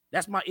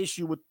 That's my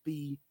issue with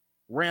the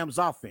Rams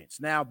offense.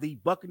 Now, the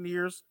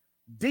Buccaneers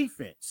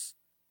defense.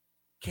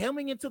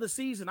 Coming into the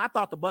season, I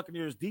thought the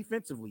Buccaneers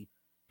defensively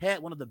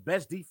had one of the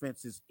best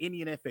defenses in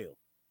the NFL.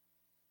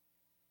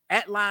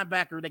 At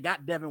linebacker, they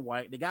got Devin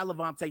White. They got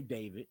Levante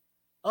David.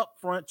 Up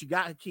front, you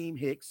got Hakeem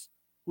Hicks,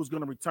 who's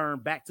going to return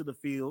back to the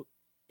field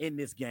in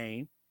this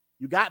game.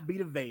 You got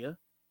Vita Vea.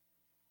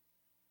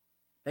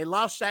 They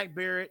lost Shaq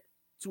Barrett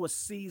to a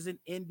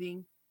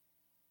season-ending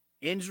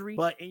injury.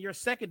 But in your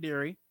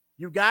secondary,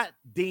 you got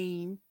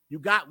Dean, you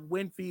got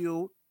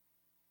Winfield,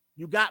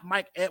 you got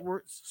Mike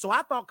Edwards. So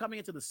I thought coming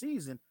into the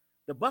season,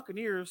 the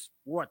Buccaneers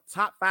were a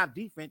top 5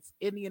 defense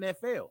in the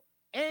NFL.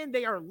 And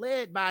they are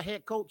led by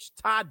head coach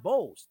Todd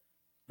Bowles.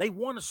 They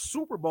won a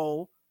Super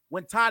Bowl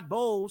when Todd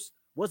Bowles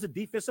was the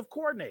defensive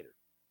coordinator.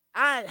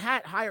 I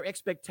had higher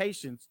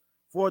expectations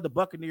for the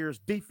Buccaneers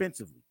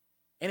defensively,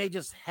 and they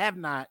just have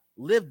not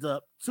lived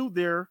up to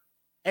their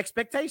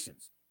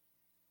expectations.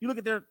 You look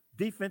at their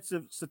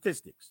defensive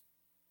statistics.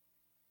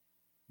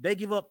 They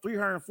give up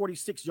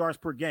 346 yards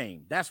per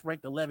game. That's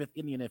ranked 11th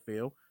in the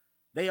NFL.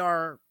 They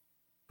are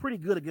pretty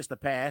good against the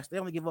pass. They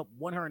only give up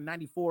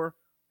 194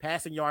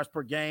 passing yards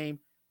per game.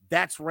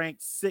 That's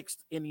ranked 6th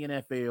in the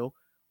NFL.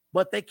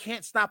 But they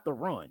can't stop the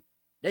run.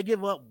 They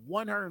give up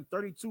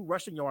 132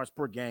 rushing yards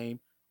per game.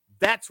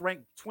 That's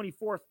ranked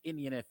 24th in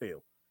the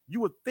NFL. You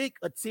would think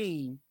a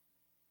team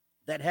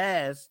that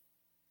has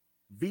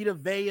Vita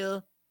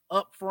Vea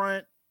up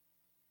front,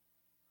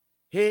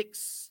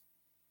 Hicks,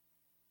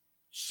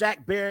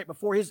 Shaq Barrett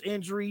before his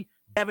injury,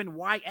 Devin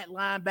White at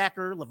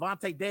linebacker,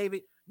 Levante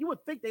David, you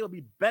would think they would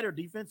be better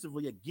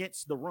defensively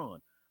against the run,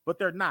 but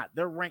they're not.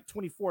 They're ranked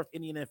 24th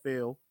in the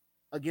NFL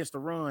against the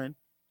run,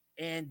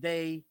 and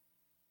they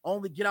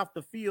only get off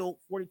the field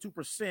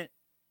 42%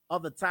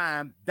 of the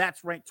time.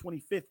 That's ranked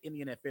 25th in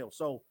the NFL.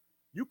 So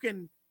you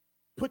can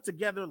put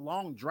together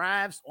long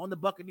drives on the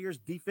Buccaneers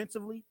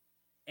defensively,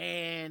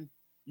 and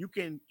you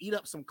can eat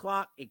up some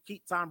clock and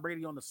keep Tom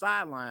Brady on the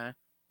sideline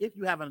if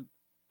you have an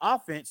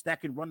offense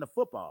that can run the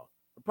football.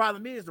 The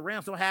problem is the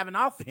Rams don't have an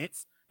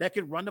offense that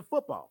can run the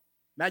football.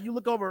 Now you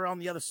look over on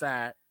the other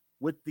side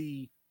with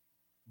the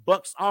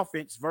Bucs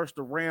offense versus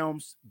the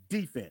Rams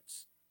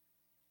defense.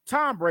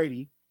 Tom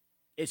Brady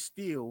is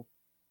still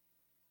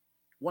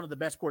one of the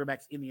best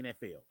quarterbacks in the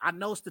NFL. I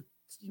know,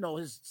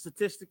 his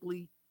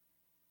statistically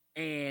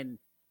and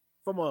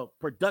from a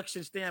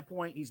production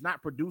standpoint, he's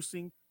not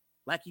producing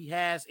like he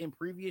has in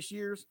previous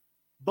years,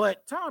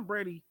 but Tom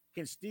Brady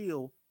can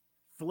still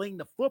fling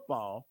the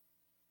football,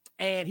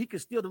 and he can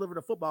still deliver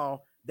the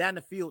football down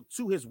the field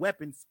to his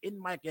weapons in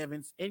Mike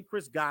Evans, in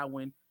Chris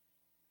Godwin,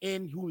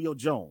 in Julio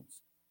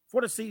Jones.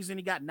 For the season,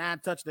 he got 9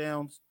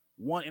 touchdowns,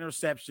 1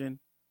 interception,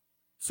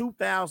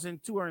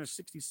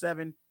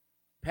 2,267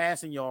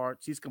 passing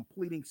yards. He's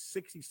completing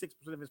 66%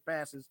 of his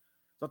passes.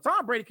 So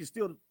Tom Brady can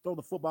still throw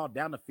the football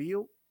down the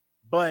field,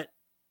 but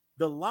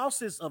the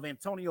losses of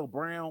Antonio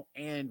Brown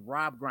and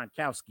Rob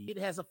Gronkowski, it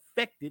has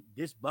affected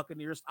this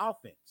Buccaneers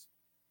offense,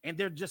 and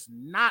they're just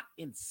not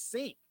in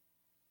sync.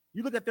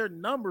 You look at their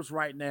numbers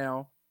right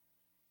now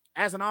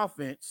as an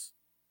offense,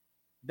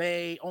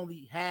 they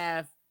only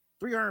have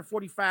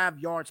 345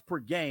 yards per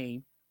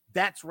game.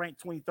 That's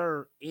ranked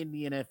 23rd in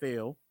the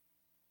NFL.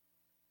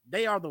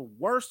 They are the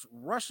worst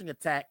rushing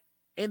attack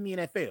in the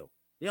NFL.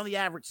 They only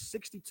average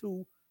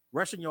 62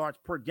 rushing yards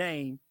per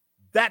game.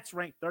 That's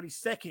ranked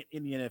 32nd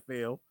in the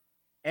NFL.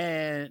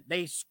 And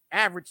they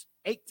average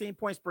 18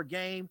 points per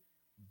game.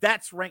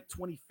 That's ranked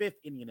 25th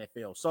in the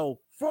NFL. So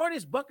for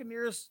this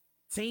Buccaneers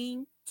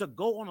team to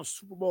go on a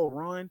Super Bowl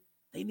run,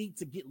 they need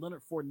to get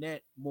Leonard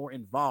Fournette more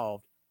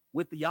involved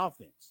with the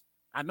offense.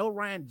 I know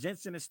Ryan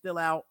Jensen is still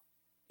out,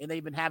 and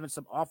they've been having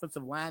some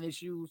offensive line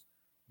issues,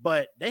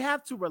 but they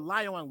have to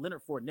rely on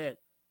Leonard Fournette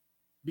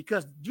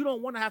because you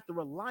don't want to have to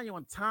rely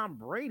on Tom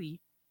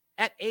Brady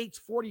at age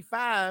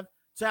 45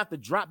 to have to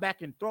drop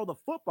back and throw the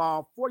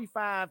football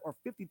 45 or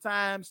 50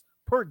 times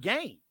per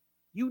game.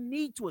 You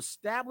need to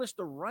establish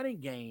the running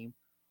game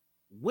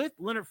with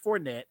Leonard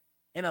Fournette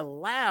and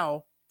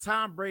allow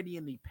Tom Brady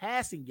in the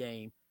passing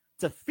game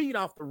to feed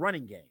off the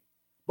running game.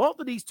 Both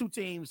of these two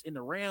teams in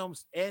the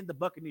Rams and the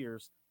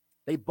Buccaneers,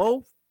 they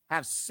both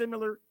have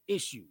similar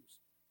issues.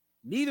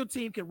 Neither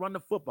team can run the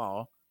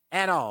football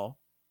at all,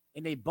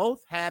 and they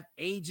both have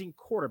aging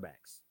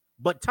quarterbacks.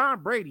 But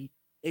Tom Brady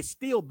is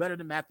still better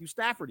than Matthew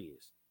Stafford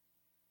is.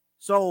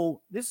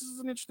 So this is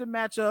an interesting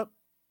matchup.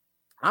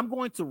 I'm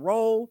going to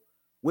roll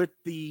with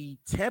the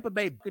Tampa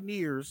Bay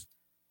Buccaneers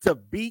to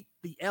beat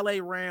the LA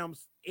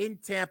Rams in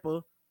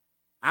Tampa.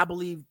 I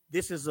believe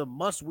this is a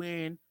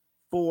must-win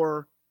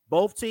for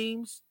both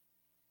teams,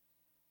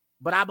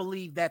 but I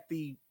believe that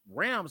the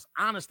Rams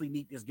honestly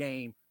need this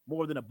game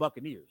more than the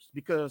Buccaneers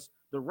because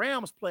the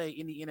Rams play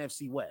in the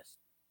NFC West.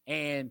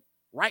 And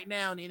right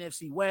now in the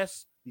NFC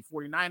West, the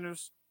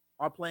 49ers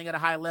are playing at a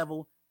high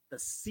level. The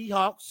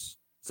Seahawks,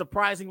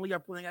 surprisingly, are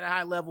playing at a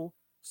high level.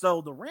 So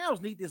the Rams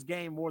need this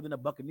game more than the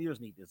Buccaneers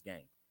need this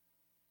game.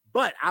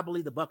 But I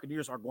believe the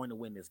Buccaneers are going to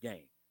win this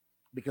game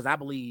because I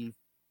believe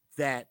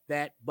that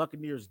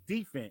Buccaneers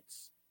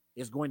defense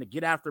is going to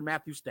get after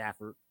Matthew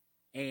Stafford,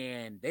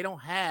 and they don't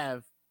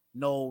have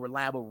no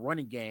reliable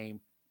running game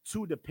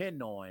to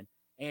depend on.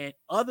 And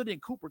other than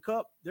Cooper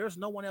Kupp, there's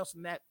no one else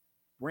in that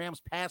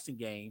Rams passing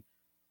game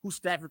who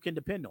Stafford can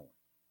depend on.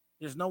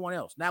 There's no one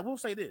else. Now, we'll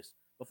say this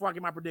before I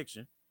get my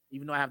prediction,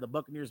 even though I have the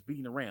Buccaneers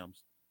beating the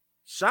Rams.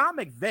 Sean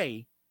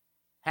McVay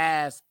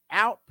has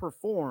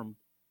outperformed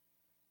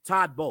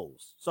Todd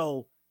Bowles.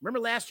 So remember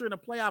last year in the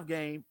playoff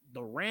game,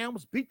 the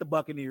Rams beat the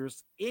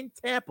Buccaneers in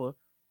Tampa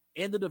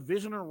in the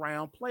divisional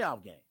round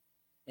playoff game.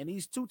 And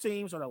these two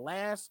teams are the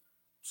last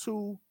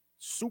two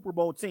Super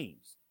Bowl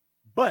teams.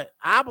 But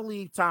I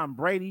believe Tom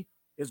Brady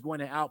is going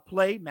to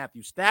outplay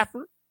Matthew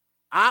Stafford.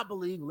 I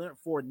believe Leonard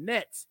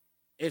Fournette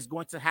is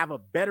going to have a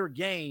better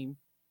game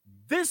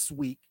this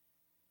week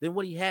than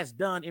what he has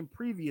done in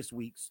previous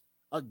weeks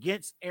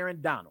against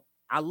Aaron Donald.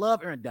 I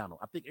love Aaron Donald.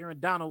 I think Aaron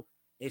Donald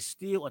is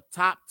still a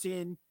top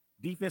 10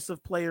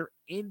 defensive player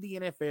in the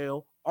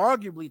NFL,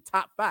 arguably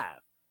top 5.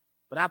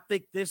 But I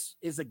think this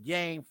is a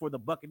game for the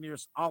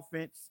Buccaneers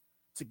offense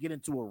to get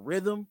into a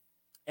rhythm.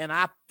 And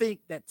I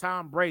think that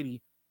Tom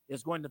Brady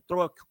is going to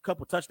throw a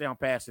couple touchdown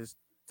passes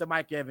to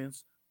Mike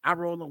Evans. I'm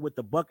rolling with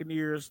the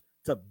Buccaneers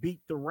to beat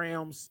the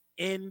Rams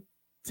in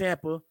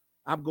Tampa.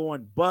 I'm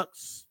going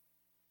Bucs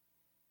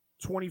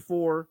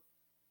 24,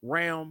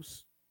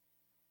 Rams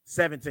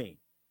 17.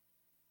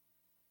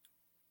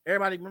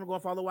 Everybody remember go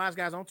and follow Wise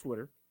Guys on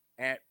Twitter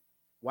at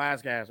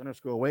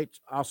WiseGuys_H.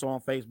 Also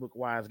on Facebook,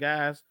 Wise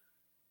Guys.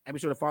 And be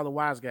sure to follow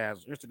Wise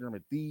Guys on Instagram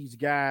at These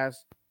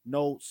Guys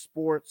Know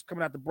Sports.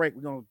 Coming out the break,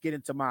 we're going to get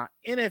into my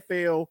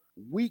NFL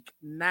Week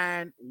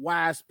 9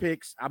 Wise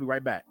picks. I'll be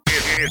right back.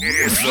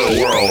 It's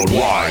the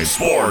Worldwide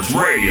Sports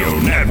Radio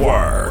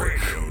Network.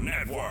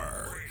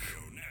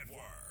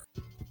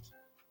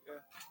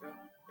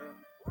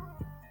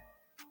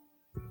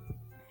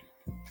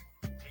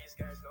 These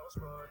guys know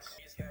sports.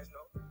 These guys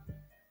know.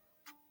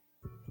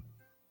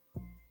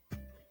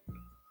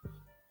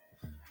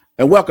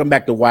 And welcome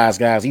back to Wise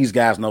Guys. These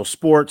guys know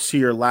sports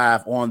here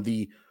live on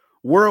the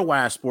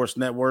Worldwide Sports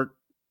Network.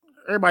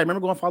 Everybody remember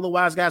going to follow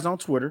Wise Guys on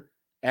Twitter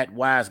at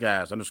Wise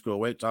Guys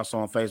 _H. Also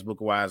on Facebook,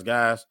 Wise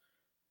Guys.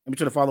 And be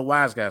sure to follow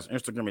Wise Guys on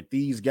Instagram at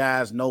These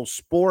Guys Know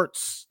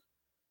Sports.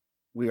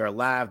 We are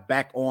live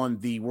back on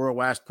the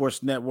Worldwide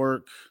Sports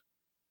Network.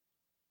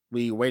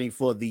 We're waiting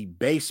for the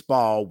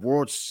baseball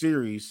World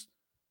Series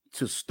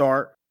to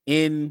start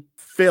in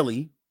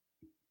Philly.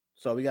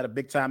 So we got a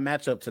big time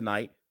matchup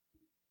tonight.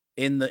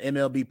 In the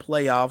MLB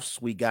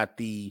playoffs, we got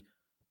the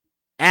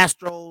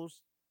Astros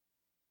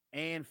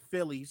and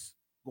Phillies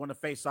going to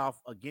face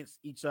off against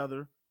each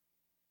other.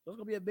 So it's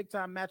going to be a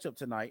big-time matchup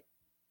tonight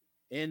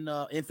in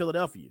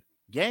Philadelphia.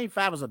 Game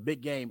 5 is a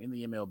big game in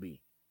the MLB.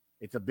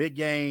 It's a big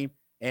game,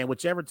 and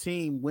whichever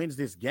team wins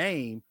this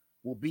game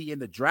will be in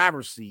the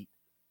driver's seat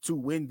to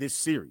win this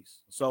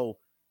series. So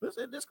this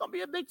is going to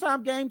be a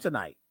big-time game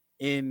tonight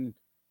in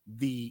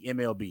the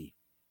MLB.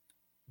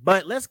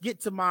 But let's get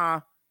to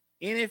my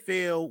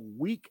NFL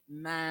Week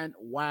 9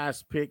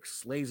 Wise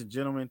Picks, ladies and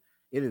gentlemen.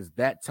 It is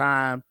that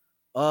time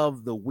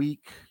of the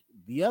week.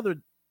 The other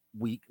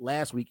week,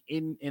 last week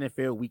in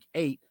NFL Week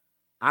 8,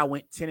 I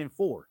went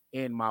 10-4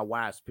 in my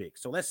Wise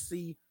Picks. So let's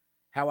see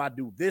how I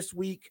do this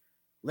week.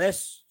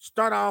 Let's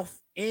start off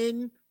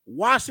in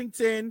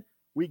Washington.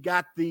 We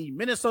got the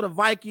Minnesota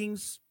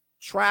Vikings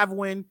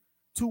traveling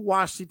to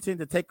Washington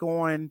to take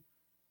on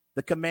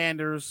the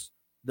Commanders.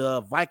 The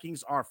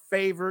Vikings are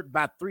favored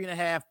by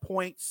 3.5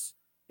 points.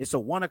 It's a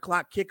 1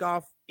 o'clock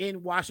kickoff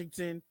in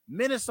Washington.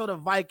 Minnesota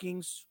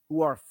Vikings,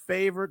 who are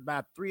favored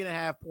by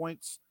 3.5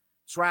 points,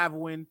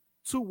 traveling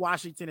to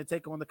Washington to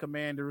take on the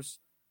Commanders.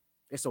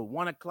 It's a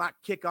 1 o'clock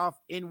kickoff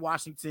in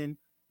Washington.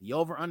 The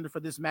over-under for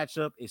this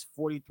matchup is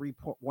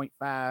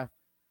 43.5.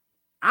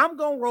 I'm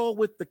going to roll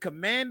with the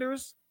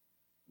Commanders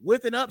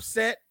with an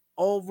upset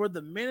over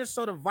the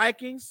Minnesota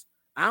Vikings.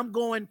 I'm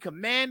going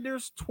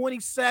Commanders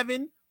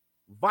 27,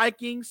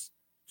 Vikings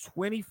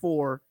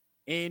 24.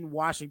 In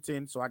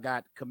Washington. So I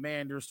got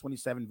Commanders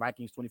 27,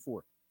 Vikings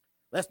 24.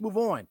 Let's move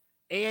on.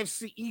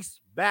 AFC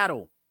East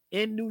battle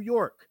in New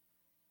York.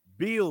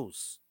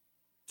 Bills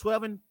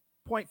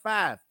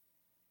 12.5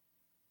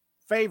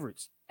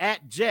 favorites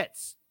at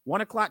Jets.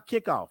 1 o'clock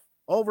kickoff.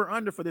 Over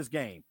under for this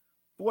game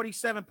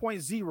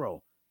 47.0.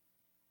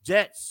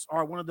 Jets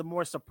are one of the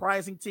more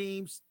surprising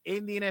teams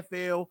in the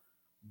NFL.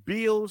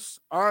 Bills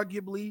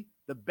arguably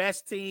the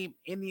best team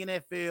in the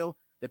NFL,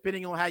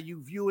 depending on how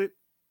you view it.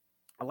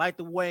 I like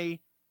the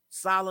way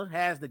Saleh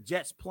has the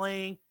Jets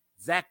playing.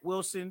 Zach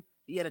Wilson,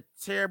 he had a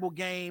terrible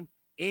game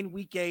in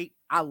Week 8.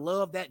 I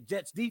love that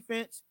Jets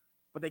defense,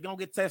 but they're going to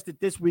get tested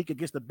this week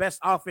against the best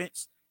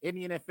offense in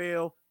the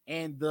NFL.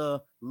 And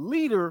the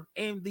leader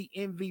in the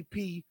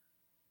MVP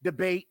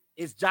debate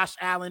is Josh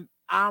Allen.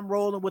 I'm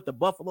rolling with the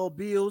Buffalo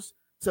Bills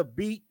to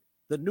beat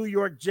the New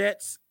York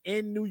Jets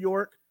in New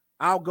York.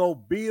 I'll go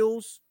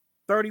Bills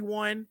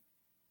 31,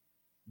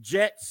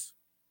 Jets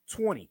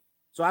 20.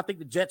 So I think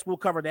the Jets will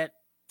cover that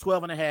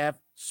 12.5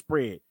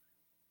 spread.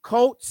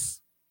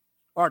 Colts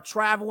are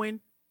traveling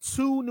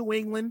to New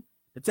England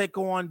to take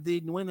on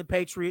the New England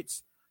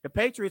Patriots. The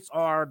Patriots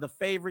are the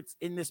favorites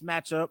in this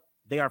matchup.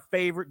 They are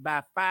favored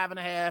by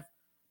 5.5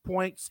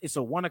 points. It's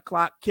a 1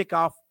 o'clock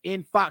kickoff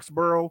in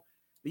Foxborough.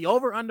 The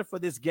over-under for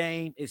this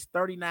game is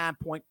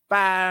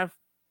 39.5.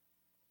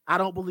 I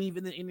don't believe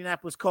in the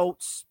Indianapolis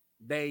Colts.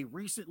 They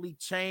recently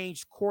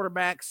changed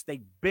quarterbacks.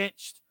 They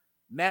benched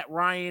Matt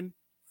Ryan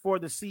for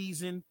the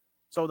season.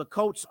 So the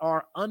Colts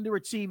are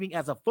underachieving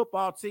as a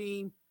football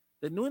team.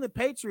 The New England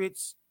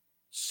Patriots,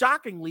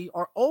 shockingly,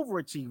 are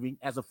overachieving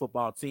as a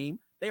football team.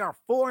 They are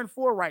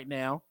 4-4 right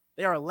now.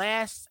 They are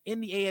last in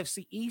the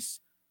AFC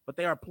East, but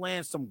they are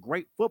playing some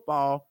great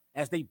football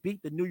as they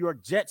beat the New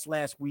York Jets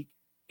last week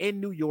in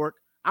New York.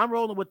 I'm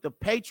rolling with the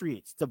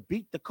Patriots to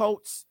beat the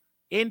Colts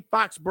in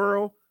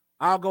Foxborough.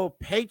 I'll go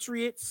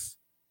Patriots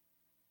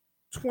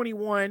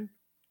 21,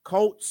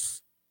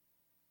 Colts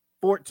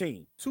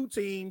 14. Two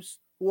teams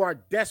who are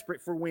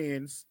desperate for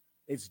wins.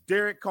 It's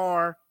Derek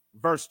Carr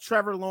versus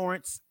Trevor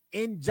Lawrence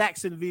in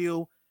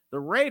Jacksonville. The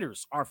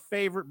Raiders are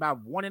favored by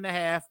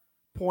 1.5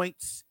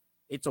 points.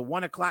 It's a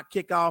 1 o'clock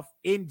kickoff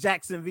in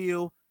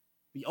Jacksonville.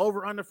 The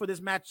over-under for this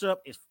matchup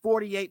is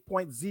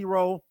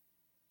 48.0.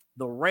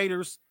 The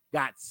Raiders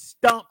got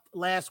stumped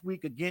last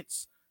week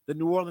against the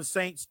New Orleans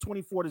Saints,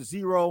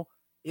 24-0.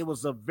 It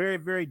was a very,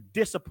 very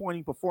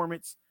disappointing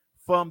performance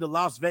from the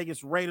Las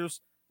Vegas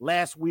Raiders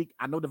last week.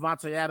 I know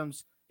Devontae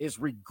Adams is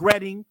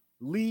regretting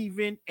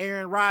leaving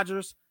Aaron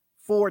Rodgers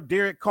for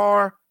Derek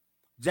Carr.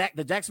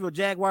 The Jacksonville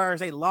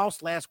Jaguars, they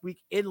lost last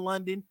week in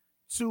London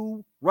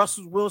to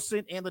Russell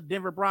Wilson and the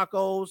Denver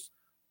Broncos.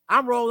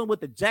 I'm rolling with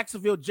the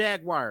Jacksonville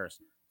Jaguars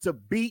to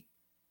beat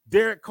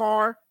Derek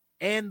Carr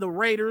and the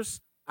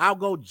Raiders. I'll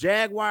go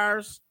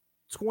Jaguars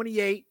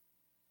 28,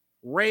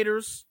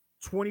 Raiders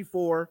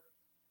 24.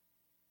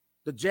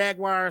 The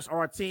Jaguars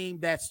are a team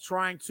that's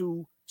trying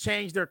to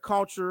change their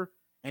culture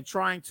and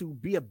trying to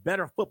be a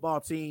better football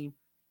team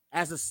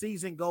as the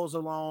season goes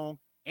along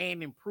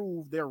and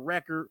improve their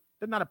record.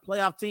 They're not a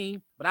playoff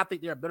team, but I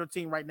think they're a better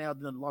team right now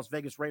than the Las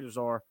Vegas Raiders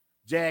are.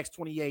 Jags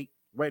 28,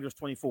 Raiders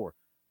 24.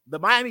 The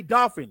Miami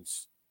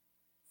Dolphins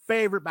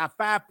favored by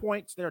 5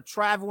 points. They're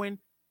traveling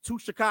to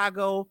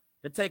Chicago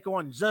to take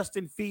on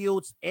Justin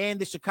Fields and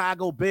the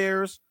Chicago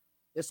Bears.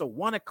 It's a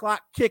 1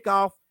 o'clock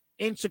kickoff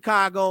in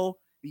Chicago.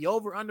 The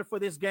over-under for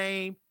this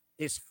game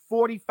is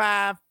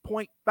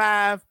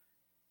 45.5.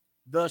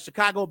 The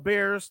Chicago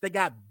Bears, they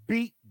got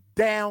beat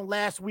down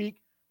last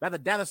week by the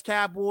Dallas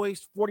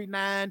Cowboys,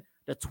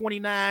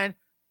 49-29.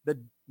 The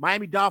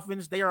Miami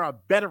Dolphins, they are a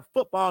better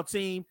football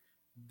team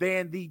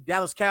than the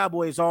Dallas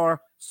Cowboys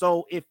are.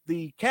 So if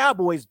the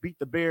Cowboys beat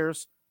the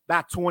Bears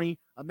by 20,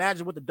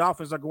 imagine what the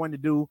Dolphins are going to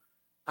do.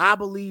 I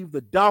believe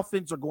the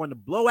Dolphins are going to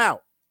blow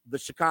out the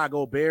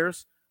Chicago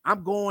Bears.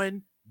 I'm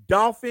going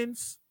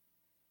Dolphins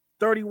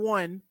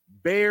 31,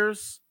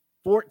 Bears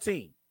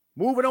 14.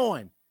 Moving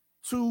on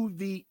to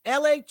the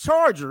LA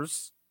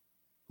Chargers,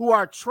 who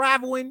are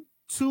traveling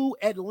to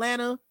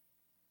Atlanta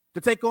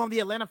to take on the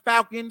Atlanta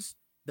Falcons.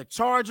 The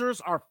Chargers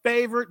are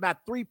favored by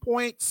 3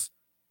 points.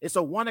 It's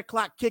a 1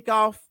 o'clock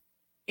kickoff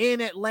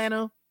in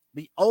Atlanta.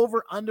 The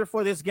over-under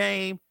for this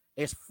game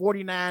is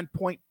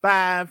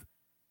 49.5.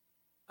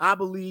 I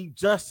believe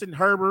Justin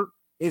Herbert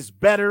is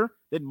better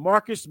than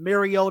Marcus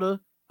Mariota.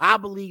 I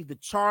believe the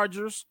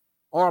Chargers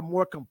are a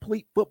more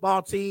complete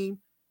football team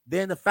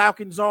than the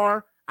Falcons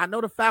are. I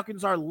know the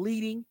Falcons are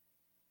leading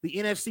the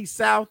NFC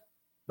South,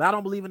 but I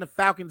don't believe in the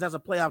Falcons as a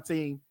playoff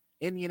team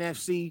in the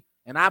NFC,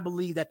 and I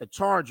believe that the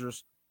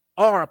Chargers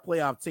are a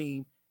playoff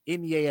team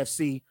in the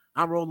AFC.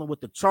 I'm rolling with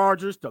the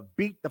Chargers to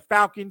beat the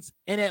Falcons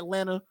in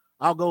Atlanta.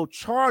 I'll go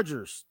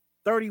Chargers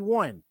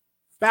 31,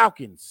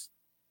 Falcons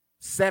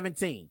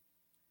 17.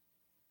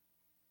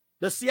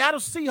 The Seattle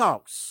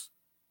Seahawks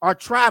are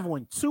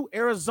traveling to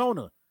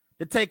Arizona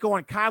to take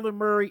on Kyler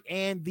Murray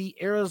and the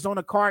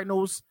Arizona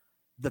Cardinals.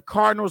 The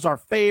Cardinals are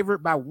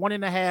favored by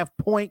 1.5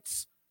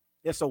 points.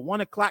 It's a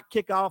 1 o'clock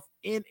kickoff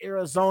in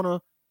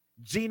Arizona.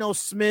 Geno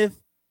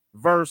Smith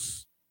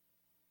versus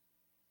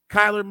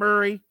Kyler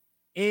Murray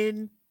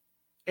in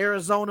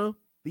Arizona.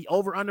 The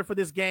over-under for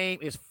this game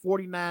is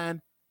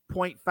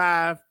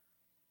 49.5.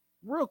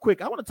 Real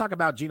quick, I want to talk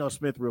about Geno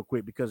Smith real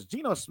quick because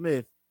Geno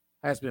Smith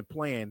has been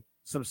playing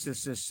some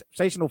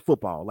sensational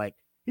football. Like,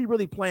 he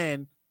really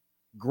playing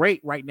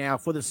great right now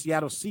for the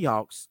Seattle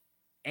Seahawks,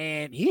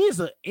 and he is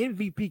an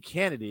MVP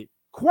candidate.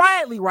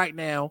 Quietly right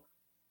now,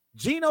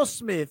 Geno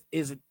Smith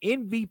is an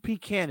MVP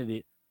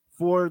candidate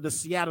for the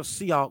Seattle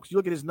Seahawks. You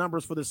look at his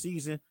numbers for the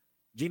season.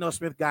 Geno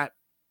Smith got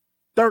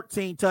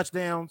 13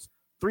 touchdowns,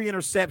 3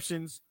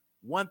 interceptions,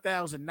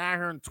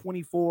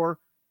 1,924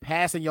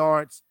 passing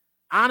yards.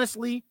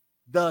 Honestly,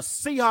 the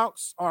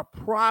Seahawks are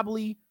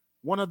probably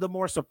one of the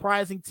more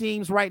surprising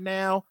teams right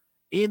now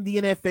in the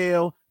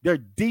NFL. Their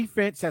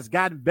defense has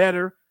gotten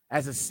better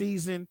as the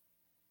season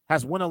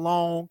has went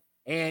along,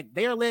 and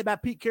they are led by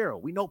Pete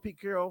Carroll. We know Pete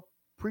Carroll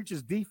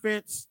preaches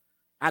defense.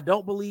 I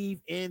don't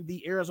believe in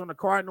the Arizona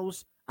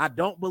Cardinals. I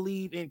don't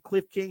believe in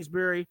Cliff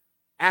Kingsbury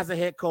as a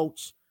head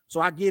coach.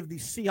 So I give the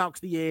Seahawks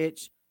the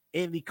edge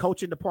in the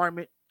coaching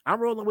department.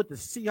 I'm rolling with the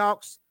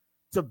Seahawks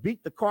to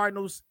beat the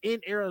Cardinals in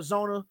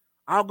Arizona.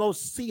 I'll go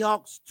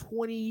Seahawks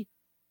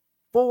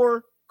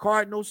 24,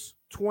 Cardinals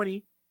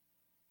 20.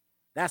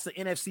 That's the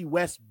NFC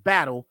West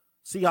battle.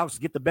 Seahawks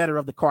get the better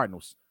of the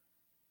Cardinals.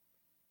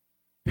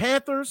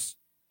 Panthers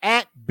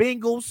at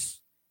Bengals.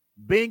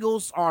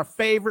 Bengals are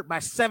favored by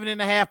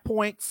 7.5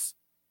 points.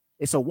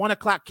 It's a 1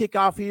 o'clock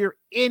kickoff here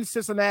in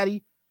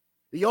Cincinnati.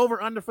 The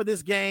over-under for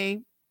this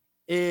game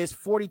is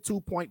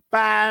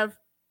 42.5.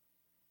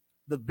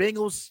 The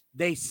Bengals,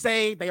 they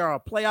say they are a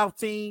playoff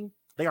team.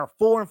 They are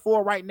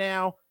 4-4 right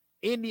now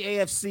in the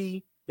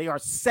AFC. They are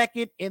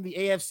second in the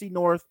AFC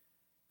North.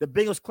 The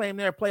Bengals claim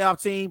they're a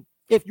playoff team.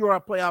 If you're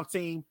a playoff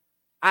team,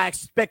 I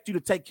expect you to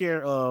take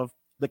care of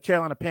the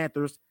Carolina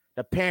Panthers.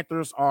 The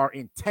Panthers are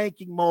in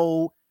tanking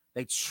mode.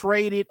 They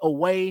traded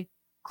away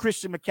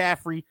Christian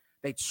McCaffrey.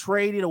 They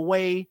traded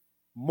away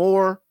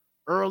Moore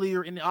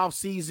earlier in the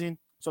offseason.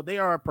 So they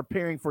are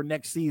preparing for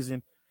next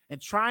season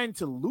and trying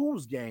to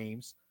lose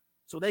games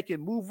so they can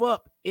move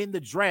up in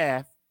the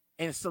draft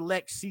and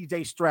select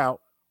C.J. Stroud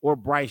or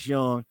Bryce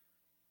Young.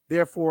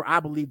 Therefore, I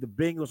believe the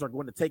Bengals are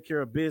going to take care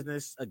of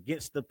business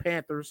against the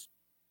Panthers.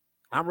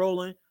 I'm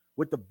rolling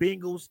with the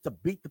Bengals to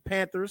beat the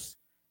Panthers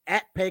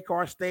at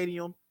Paycor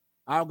Stadium.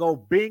 I'll go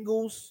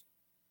Bengals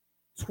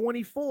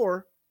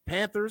 24,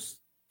 Panthers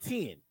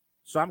 10.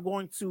 So I'm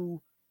going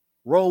to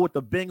roll with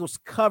the Bengals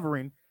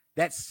covering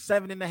that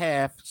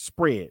 7.5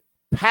 spread.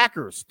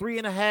 Packers,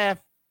 3.5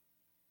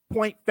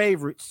 point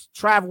favorites,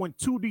 traveling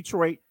to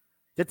Detroit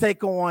to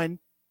take on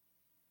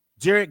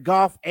Jared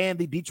Goff and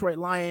the Detroit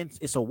Lions.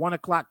 It's a 1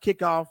 o'clock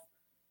kickoff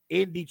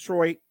in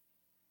Detroit.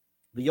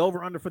 The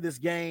over-under for this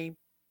game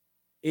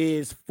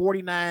is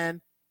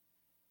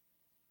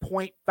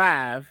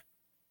 49.5.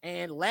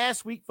 And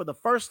last week, for the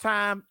first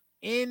time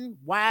in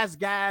Wise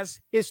Guys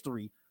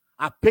history,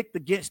 I picked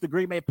against the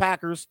Green Bay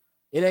Packers.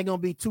 It ain't going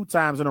to be 2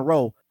 times in a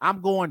row.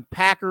 I'm going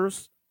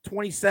Packers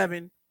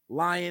 27,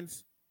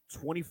 Lions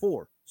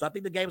 24. So I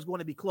think the game is going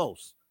to be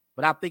close.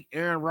 But I think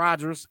Aaron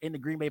Rodgers and the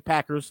Green Bay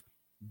Packers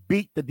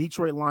beat the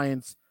Detroit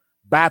Lions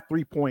by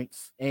 3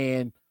 points,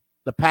 and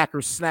the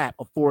Packers snap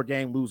a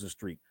 4-game losing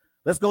streak.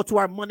 Let's go to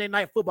our Monday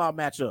Night Football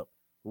matchup.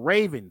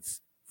 Ravens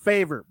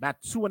favored by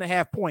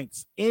 2.5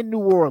 points in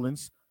New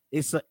Orleans.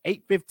 It's an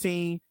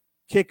 8:15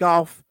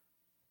 kickoff.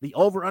 The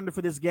over-under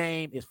for this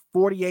game is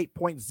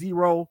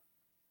 48.0.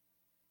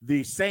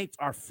 The Saints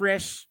are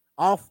fresh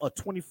off a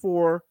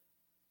 24-0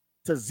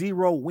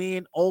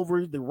 win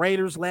over the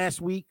Raiders last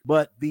week,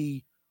 but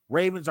the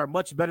Ravens are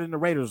much better than the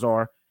Raiders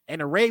are. And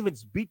the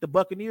Ravens beat the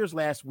Buccaneers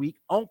last week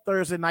on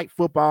Thursday Night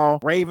Football.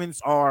 Ravens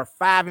are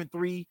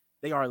 5-3.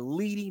 They are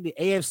leading the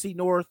AFC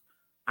North.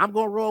 I'm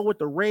going to roll with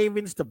the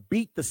Ravens to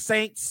beat the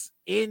Saints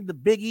in the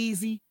Big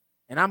Easy.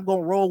 And I'm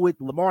going to roll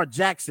with Lamar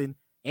Jackson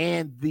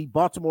and the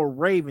Baltimore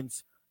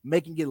Ravens,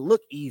 making it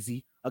look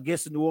easy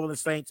against the New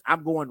Orleans Saints.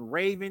 I'm going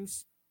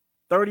Ravens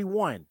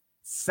 31,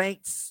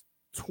 Saints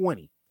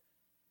 20.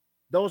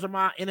 Those are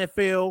my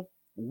NFL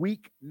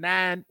Week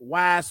 9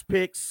 wise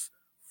picks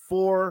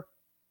for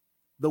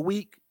the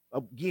week.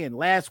 Again,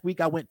 last week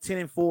I went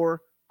 10-4.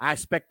 I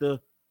expect the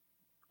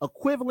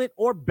equivalent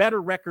or better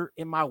record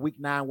in my Week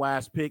 9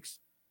 wise picks.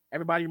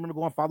 Everybody remember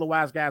going follow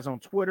Wise Guys on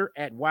Twitter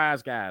at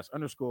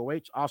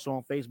WiseGuys_H. Also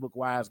on Facebook,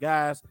 Wise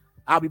Guys.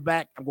 I'll be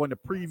back. I'm going to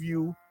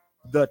preview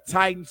the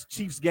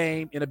Titans-Chiefs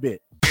game in a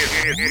bit.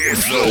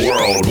 It's the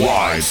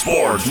Worldwide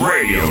Sports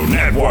Radio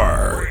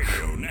Network.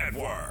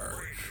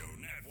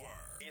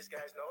 These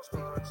guys know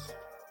sports.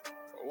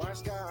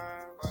 Wise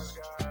guys.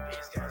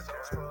 These guys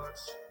know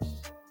sports.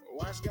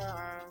 Wise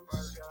guys.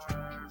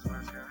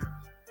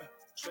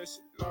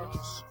 Tracy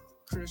Larkins,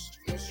 Chris.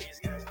 These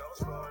guys know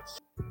sports.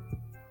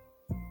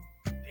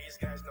 These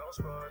guys know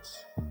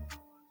sports.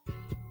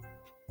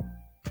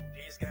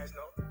 These guys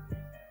know.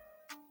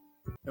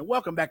 And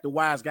welcome back to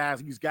Wise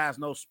Guys. These guys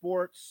know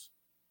sports.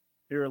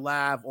 Here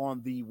live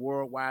on the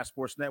Worldwide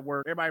Sports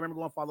Network. Everybody remember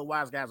going follow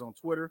Wise Guys on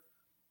Twitter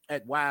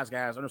at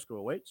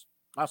WiseGuys_H.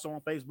 Also on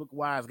Facebook,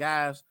 Wise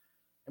Guys.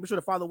 And be sure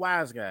to follow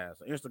Wise Guys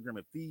on Instagram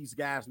at These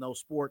Guys Know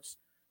Sports.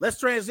 Let's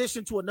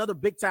transition to another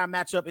big-time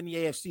matchup in the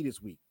AFC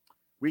this week.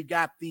 We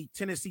got the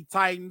Tennessee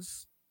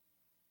Titans,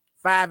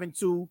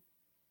 5-2,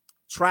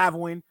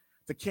 traveling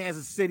to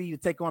Kansas City to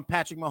take on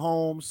Patrick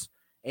Mahomes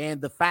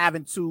and the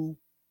 5-2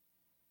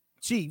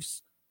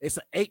 Chiefs. It's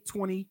an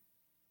 8:20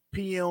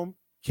 p.m.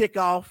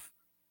 kickoff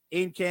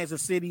in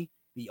Kansas City.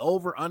 The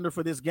over-under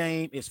for this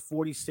game is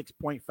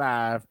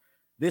 46.5.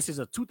 This is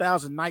a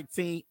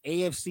 2019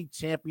 AFC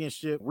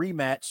Championship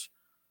rematch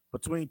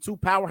between two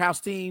powerhouse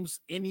teams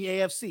in the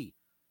AFC.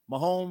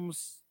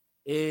 Mahomes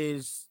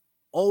is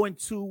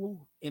 0-2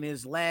 in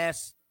his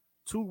last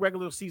 2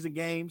 regular season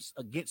games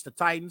against the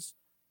Titans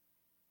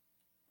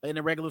in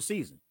the regular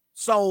season.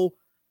 So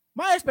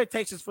my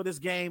expectations for this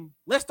game,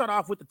 let's start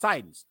off with the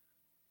Titans.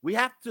 We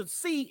have to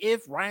see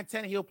if Ryan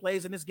Tannehill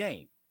plays in this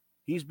game.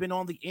 He's been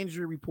on the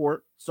injury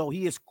report, so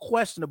he is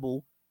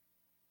questionable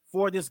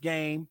for this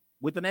game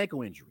with an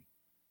ankle injury.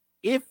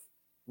 If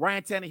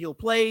Ryan Tannehill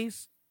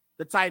plays,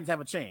 the Titans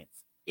have a chance.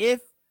 If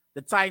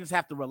the Titans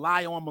have to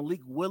rely on Malik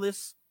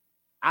Willis,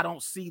 I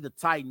don't see the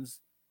Titans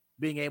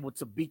being able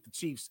to beat the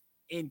Chiefs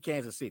in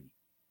Kansas City.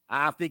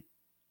 I think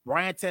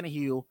Ryan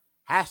Tannehill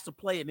has to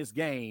play in this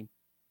game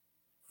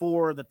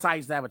for the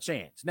Titans to have a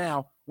chance.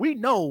 Now, we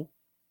know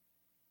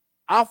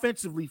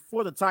offensively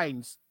for the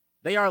Titans,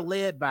 they are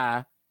led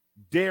by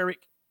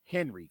Derrick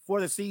Henry. For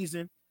the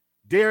season,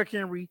 Derrick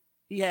Henry,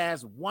 he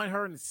has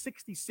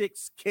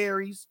 166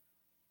 carries,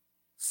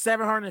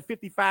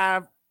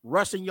 755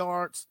 rushing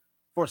yards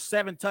for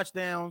 7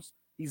 touchdowns.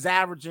 He's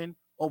averaging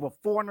over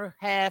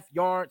 4.5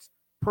 yards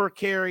per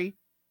carry.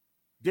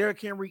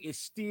 Derrick Henry is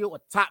still a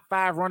top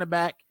 5 running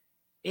back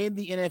in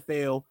the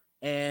NFL.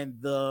 And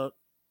the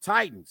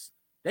Titans,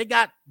 they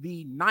got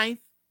the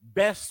 9th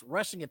best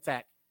rushing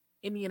attack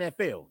in the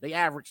NFL. They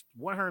averaged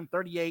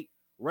 138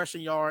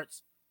 rushing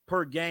yards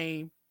per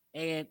game.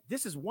 And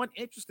this is one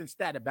interesting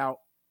stat about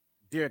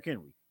Derrick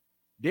Henry.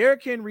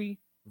 Derrick Henry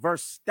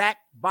versus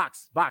stacked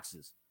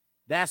boxes.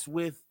 That's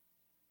with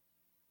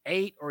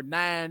 8 or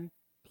 9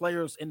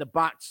 players in the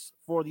box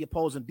for the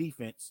opposing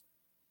defense.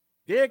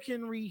 Derrick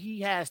Henry,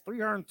 he has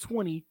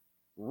 320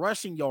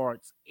 rushing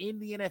yards in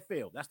the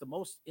NFL. That's the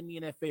most in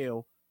the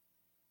NFL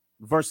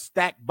versus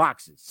stacked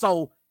boxes.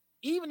 So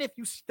even if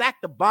you stack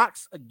the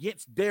box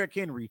against Derrick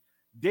Henry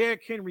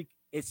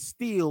is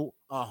still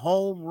a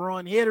home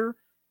run hitter,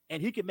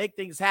 and he can make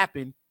things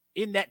happen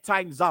in that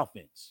Titans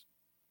offense.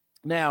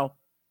 Now,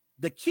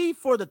 the key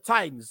for the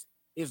Titans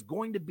is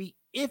going to be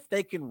if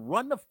they can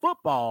run the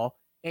football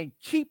and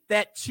keep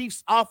that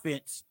Chiefs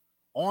offense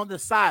on the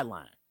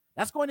sideline.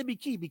 That's going to be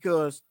key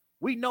because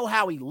we know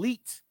how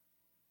elite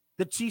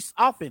the Chiefs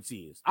offense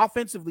is.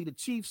 Offensively, the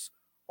Chiefs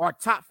are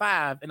top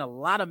 5 in a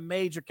lot of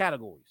major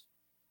categories.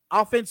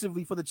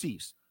 Offensively for the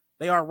Chiefs,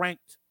 they are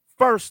ranked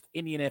first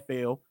in the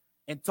NFL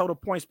in total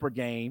points per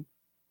game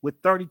with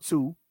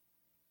 32.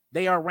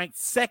 They are ranked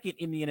second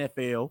in the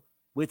NFL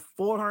with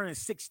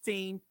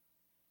 416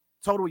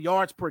 total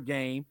yards per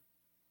game.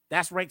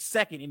 That's ranked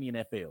second in the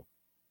NFL.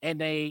 and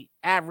they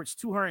average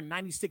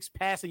 296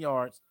 passing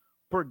yards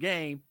per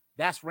game.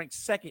 That's ranked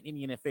second in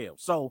the NFL.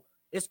 So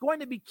it's going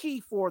to be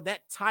key for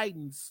that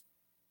Titans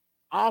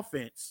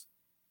offense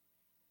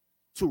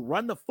to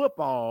run the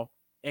football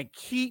and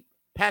keep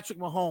Patrick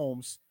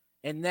Mahomes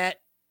and that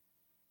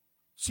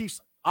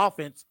Chiefs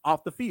offense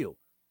off the field.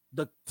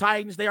 The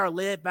Titans, they are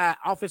led by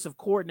offensive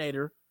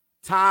coordinator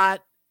Todd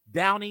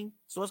Downing.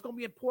 So it's going to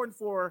be important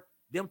for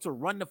them to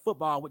run the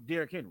football with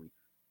Derrick Henry.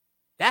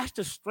 That's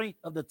the strength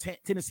of the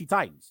Tennessee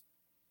Titans.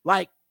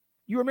 Like,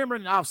 you remember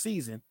in the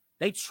offseason,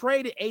 they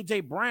traded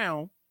A.J.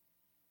 Brown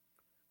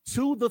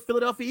to the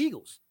Philadelphia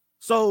Eagles.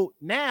 So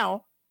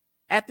now,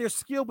 at their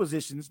skill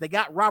positions, they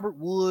got Robert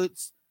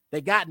Woods,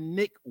 they got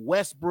Nick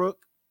Westbrook,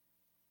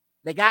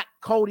 they got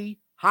Cody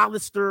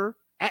Hollister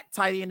at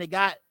tight end, they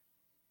got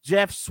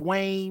Jeff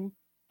Swain,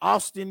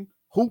 Austin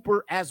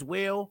Hooper as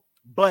well.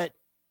 But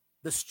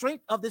the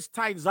strength of this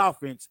Titans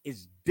offense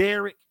is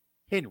Derrick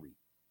Henry.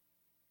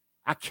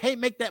 I can't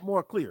make that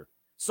more clear.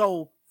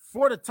 So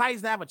for the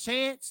Titans to have a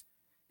chance,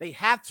 they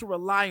have to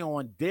rely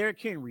on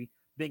Derrick Henry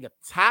being a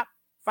top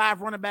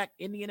 5 running back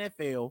in the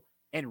NFL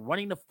and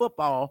running the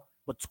football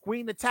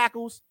between the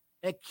tackles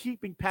and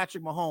keeping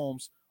Patrick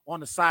Mahomes on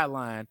the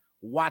sideline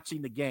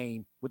watching the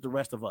game with the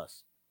rest of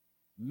us.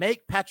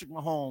 Make Patrick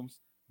Mahomes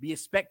be a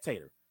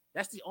spectator.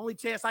 That's the only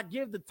chance I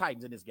give the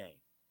Titans in this game.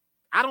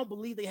 I don't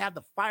believe they have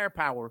the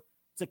firepower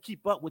to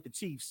keep up with the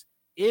Chiefs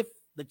if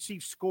the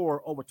Chiefs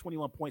score over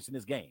 21 points in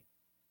this game.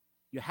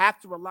 You have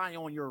to rely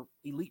on your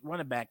elite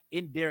running back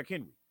in Derrick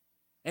Henry.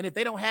 And if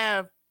they don't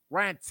have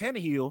Ryan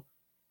Tannehill,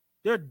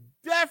 they're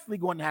definitely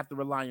going to have to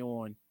rely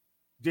on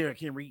Derrick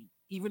Henry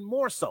even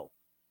more so.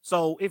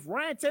 So if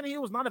Ryan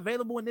Tannehill is not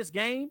available in this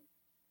game,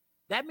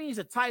 that means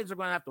the Titans are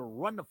going to have to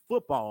run the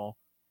football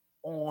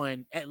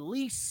on at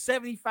least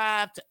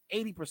 75 to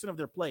 80% of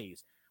their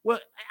plays. Well,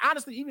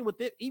 honestly, even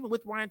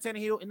with Ryan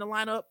Tannehill in the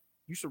lineup,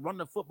 you should run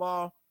the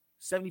football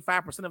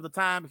 75% of the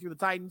time if you're the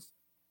Titans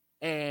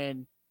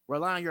and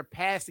rely on your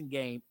passing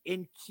game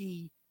in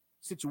key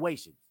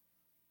situations.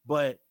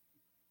 But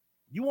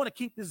you want to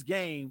keep this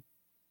game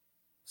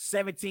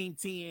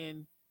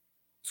 17-10,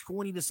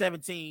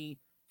 20-17,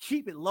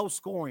 keep it low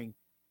scoring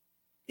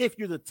if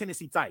you're the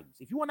Tennessee Titans.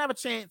 If you want to have a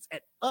chance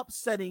at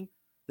upsetting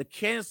the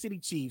Kansas City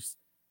Chiefs,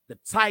 the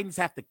Titans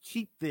have to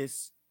keep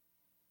this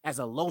as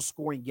a low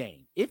scoring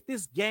game. If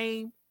this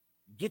game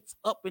gets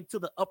up into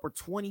the upper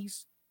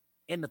 20s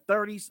and the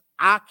 30s,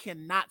 I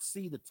cannot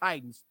see the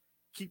Titans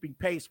keeping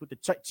pace with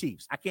the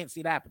Chiefs. I can't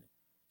see it happening.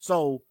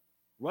 So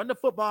run the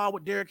football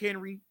with Derrick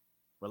Henry,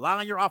 rely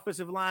on your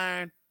offensive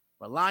line,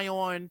 rely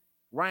on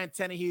Ryan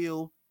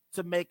Tannehill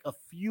to make a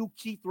few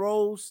key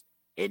throws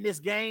in this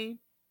game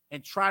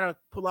and try to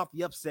pull off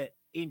the upset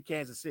in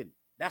Kansas City.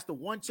 That's the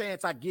one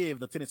chance I give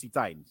the Tennessee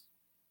Titans.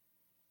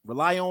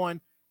 Rely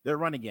on their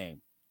running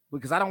game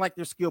because I don't like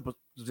their skill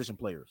position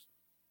players.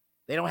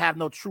 They don't have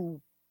no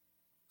true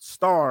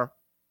star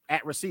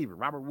at receiver.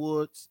 Robert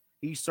Woods,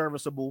 he's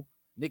serviceable.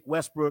 Nick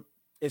Westbrook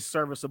is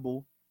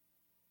serviceable.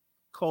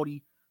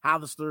 Cody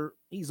Hollister,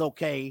 he's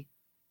okay.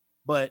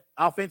 But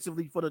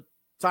offensively for the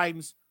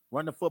Titans,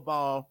 run the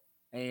football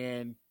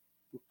and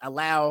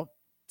allow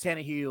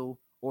Tannehill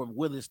or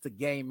Willis to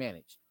game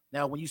manage.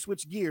 Now, when you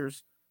switch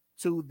gears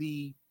to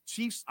the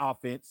Chiefs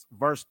offense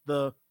versus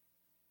the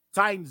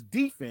Titans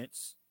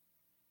defense,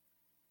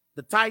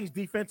 the Titans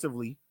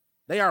defensively,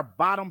 they are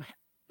bottom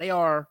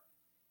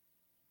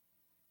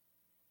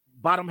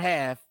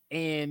half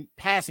in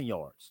passing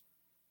yards.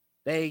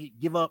 They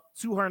give up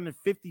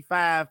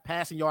 255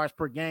 passing yards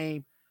per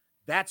game.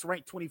 That's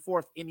ranked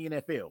 24th in the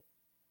NFL.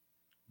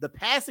 The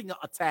passing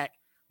attack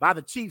by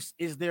the Chiefs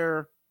is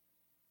their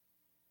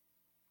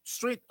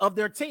strength of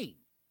their team.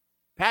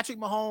 Patrick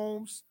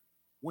Mahomes,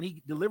 when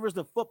he delivers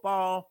the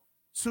football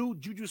to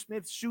Juju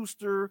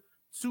Smith-Schuster,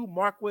 to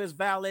Marquez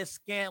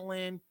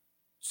Valdes-Scantling,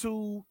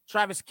 to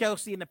Travis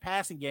Kelce in the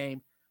passing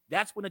game,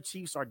 that's when the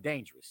Chiefs are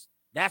dangerous.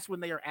 That's when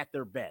they are at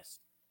their best.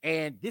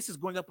 And this is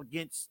going up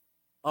against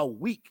a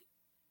weak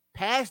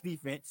pass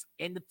defense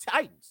in the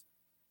Titans.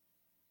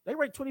 They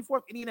rank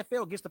 24th in the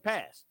NFL against the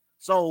pass.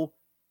 So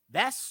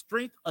that's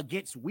strength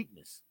against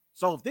weakness.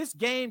 So if this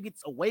game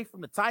gets away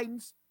from the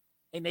Titans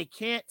and they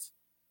can't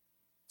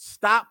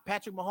stop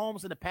Patrick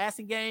Mahomes in the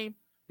passing game,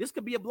 this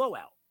could be a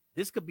blowout.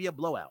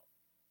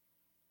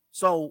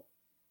 So,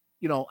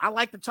 I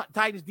like the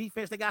Titans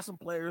defense. They got some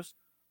players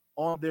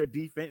on their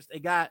defense. They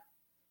got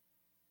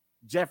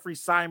Jeffrey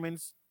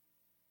Simons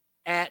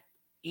at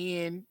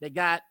end. They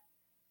got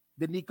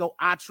Denico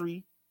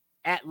Autry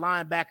at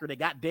linebacker. They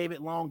got David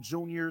Long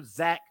Jr.,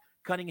 Zach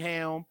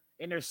Cunningham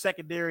in their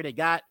secondary. They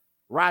got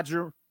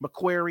Roger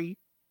McQuarrie,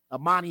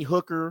 Amani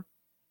Hooker,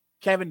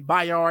 Kevin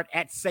Byard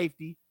at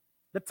safety.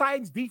 The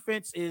Titans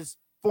defense is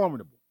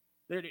formidable.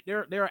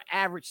 They're an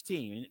average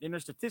team, and their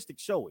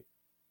statistics show it.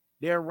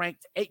 They're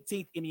ranked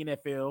 18th in the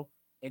NFL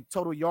in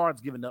total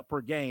yards given up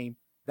per game.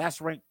 That's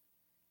ranked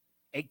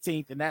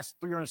 18th, and that's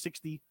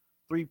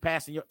 363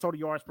 passing total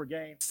yards per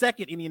game.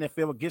 Second in the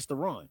NFL against the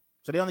run.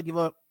 So they only give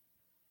up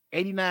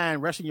 89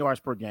 rushing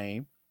yards per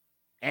game,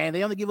 and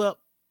they only give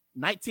up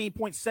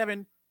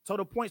 19.7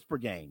 total points per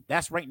game.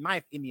 That's ranked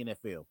 9th in the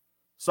NFL.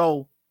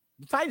 So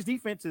the Titans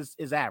defense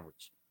is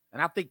average.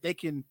 And I think they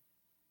can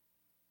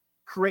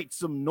create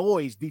some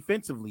noise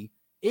defensively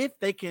if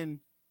they can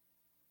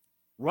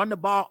run the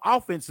ball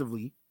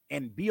offensively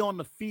and be on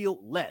the field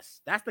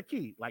less. That's the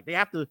key. Like, they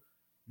have to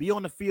be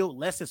on the field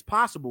less as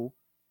possible,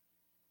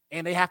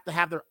 and they have to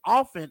have their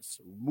offense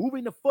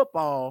moving the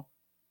football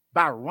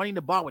by running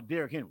the ball with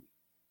Derrick Henry.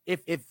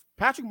 If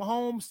Patrick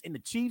Mahomes and the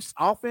Chiefs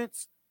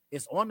offense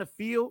is on the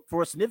field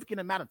for a significant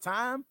amount of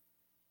time,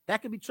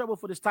 that could be trouble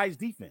for this Titans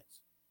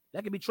defense.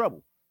 That could be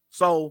trouble.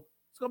 So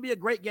it's going to be a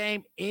great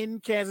game in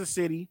Kansas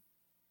City.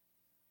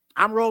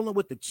 I'm rolling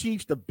with the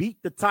Chiefs to beat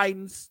the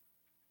Titans.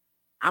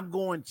 I'm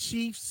going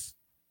Chiefs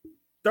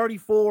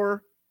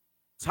 34,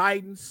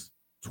 Titans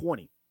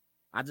 20.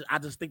 I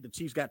just think the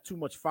Chiefs got too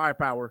much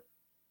firepower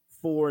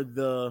for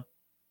the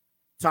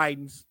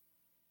Titans,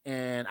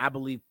 and I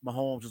believe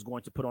Mahomes is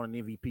going to put on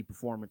an MVP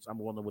performance.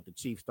 I'm rolling with the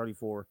Chiefs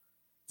 34,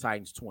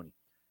 Titans 20.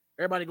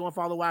 Everybody go and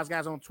follow Wise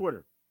Guys on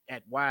Twitter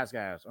at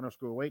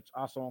WiseGuys_H.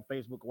 Also on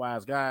Facebook,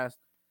 Wise Guys.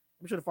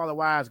 Be sure to follow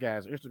Wise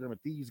Guys on Instagram at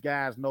These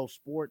Guys Know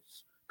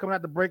Sports. Coming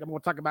out the break, I'm going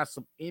to talk about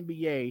some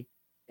NBA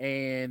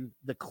and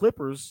the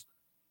Clippers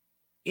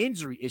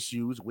injury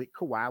issues with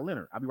Kawhi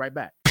Leonard. I'll be right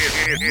back.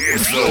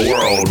 It's the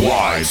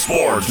Worldwide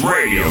Sports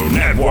Radio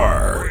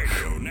Network.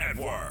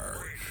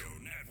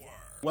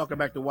 Welcome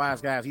back to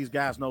Wise Guys. These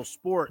Guys Know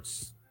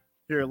Sports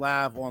here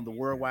live on the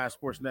Worldwide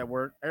Sports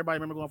Network. Everybody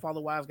remember going to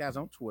follow Wise Guys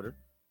on Twitter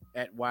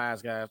at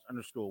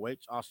WiseGuys_H.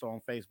 Also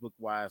on Facebook,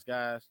 Wise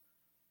Guys.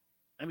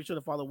 And be sure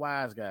to follow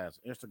Wise Guys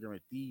Instagram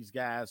at These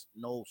Guys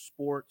Know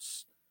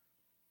Sports.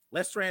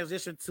 Let's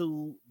transition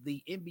to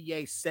the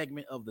NBA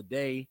segment of the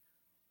day.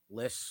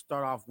 Let's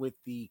start off with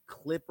the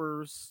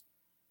Clippers.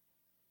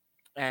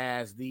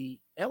 As the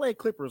LA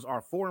Clippers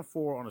are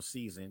 4-4 on the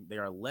season. They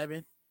are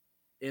 11th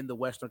in the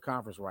Western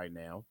Conference right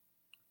now.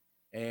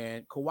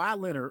 And Kawhi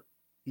Leonard,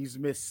 he's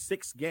missed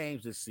 6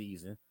 games this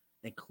season,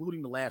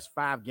 including the last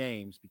 5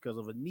 games because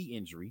of a knee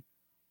injury.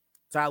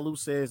 Ty Lue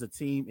says the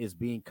team is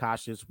being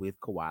cautious with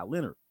Kawhi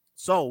Leonard.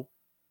 So,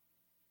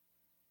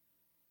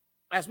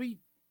 as we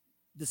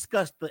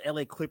discussed the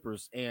LA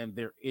Clippers and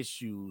their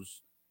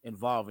issues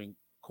involving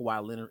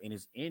Kawhi Leonard and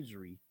his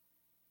injury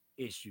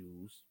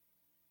issues,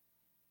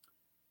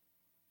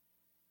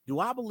 do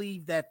I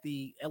believe that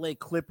the LA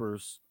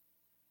Clippers,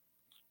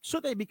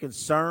 should they be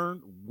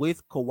concerned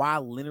with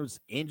Kawhi Leonard's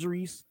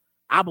injuries?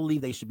 I believe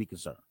they should be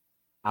concerned.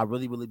 I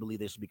really, really believe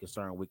they should be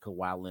concerned with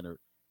Kawhi Leonard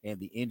and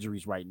the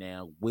injuries right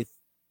now with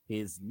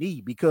his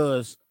knee,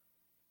 because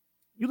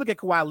you look at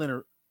Kawhi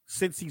Leonard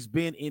since he's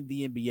been in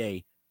the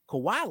NBA.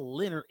 Kawhi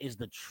Leonard is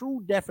the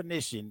true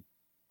definition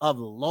of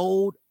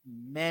load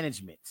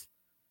management.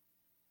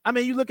 I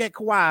mean, you look at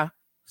Kawhi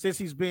since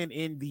he's been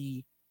in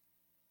the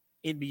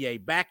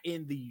NBA back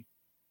in the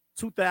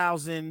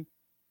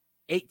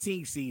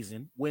 2018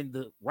 season when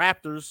the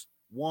Raptors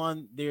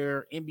won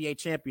their NBA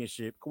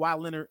championship. Kawhi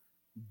Leonard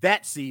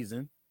that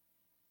season,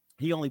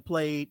 he only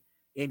played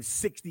in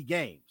 60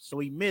 games. So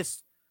he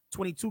missed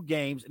 22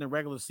 games in the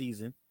regular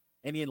season.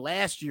 And then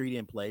last year he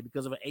didn't play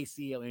because of an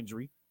ACL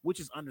injury,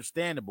 which is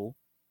understandable.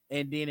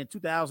 And then in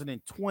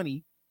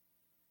 2020,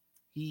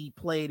 he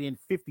played in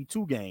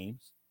 52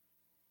 games.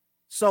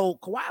 So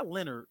Kawhi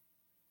Leonard,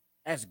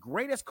 as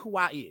great as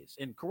Kawhi is,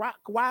 and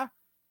Kawhi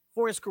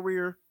for his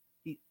career,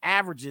 he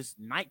averages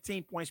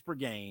 19 points per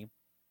game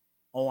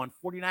on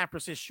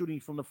 49% shooting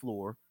from the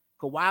floor.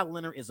 Kawhi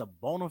Leonard is a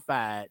bona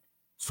fide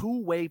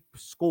two-way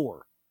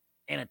scorer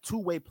and a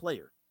two-way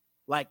player.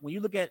 Like, when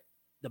you look at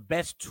the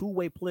best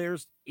two-way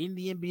players in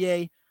the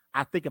NBA,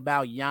 I think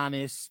about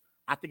Giannis.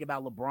 I think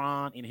about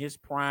LeBron in his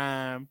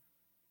prime.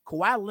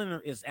 Kawhi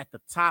Leonard is at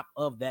the top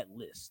of that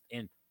list.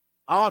 And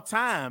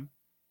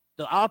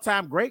the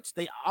all-time greats,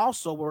 they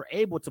also were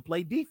able to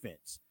play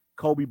defense.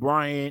 Kobe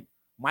Bryant,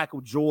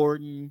 Michael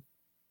Jordan,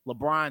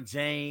 LeBron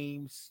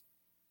James.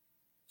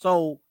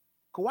 So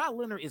Kawhi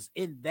Leonard is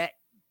in that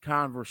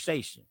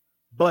conversation.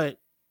 But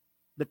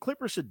the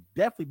Clippers should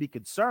definitely be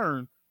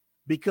concerned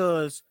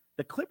because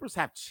the Clippers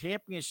have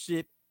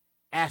championship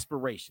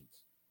aspirations.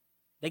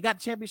 They got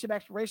championship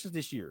aspirations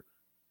this year.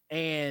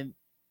 And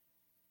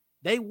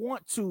they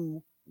want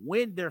to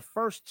win their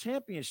first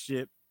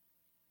championship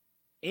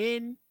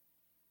in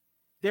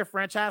their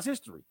franchise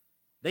history.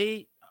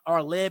 They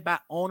are led by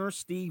owner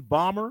Steve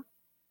Ballmer.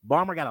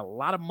 Ballmer got a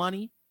lot of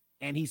money,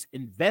 and he's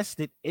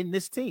invested in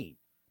this team.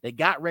 They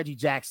got Reggie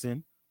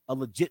Jackson, a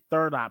legit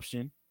third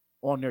option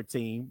on their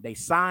team. They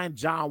signed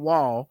John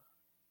Wall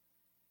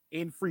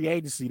in free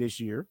agency this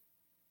year.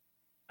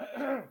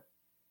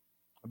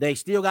 They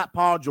still got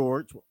Paul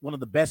George, one of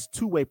the best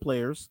two-way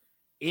players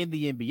in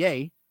the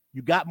NBA.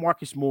 You got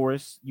Marcus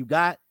Morris. You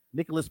got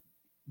Nicholas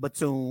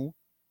Batum.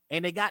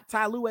 And they got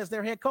Ty Lue as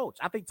their head coach.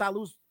 I think Ty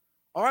Lue's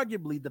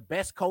arguably the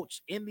best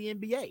coach in the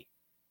NBA.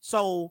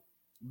 So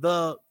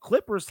the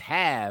Clippers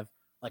have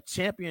a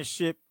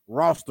championship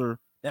roster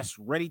that's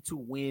ready to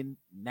win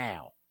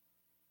now.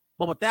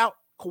 But without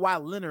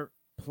Kawhi Leonard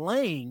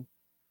playing,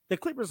 the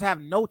Clippers have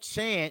no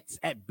chance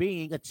at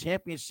being a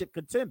championship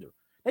contender.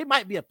 They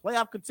might be a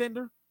playoff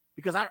contender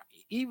because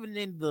even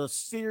in the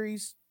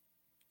series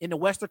in the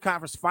Western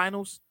Conference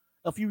Finals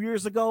a few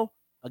years ago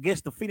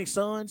against the Phoenix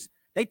Suns,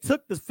 they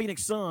took the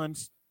Phoenix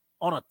Suns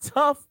on a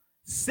tough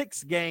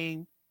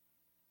 6-game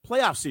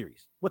playoff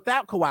series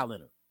without Kawhi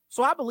Leonard.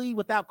 So I believe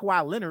without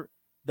Kawhi Leonard,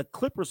 the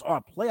Clippers are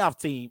a playoff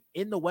team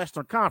in the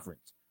Western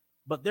Conference,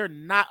 but they're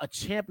not a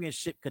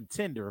championship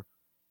contender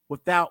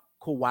without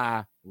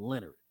Kawhi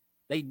Leonard.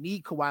 They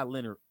need Kawhi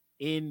Leonard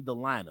in the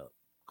lineup.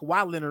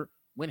 Kawhi Leonard,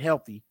 when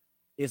healthy,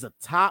 is a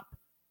top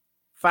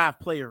 5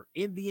 player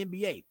in the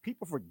NBA.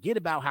 People forget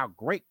about how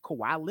great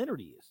Kawhi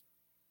Leonard is.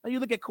 Now you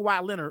look at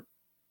Kawhi Leonard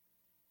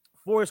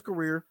for his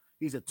career,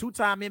 he's a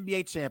 2-time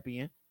NBA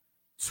champion,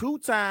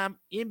 2-time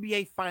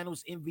NBA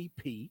Finals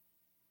MVP,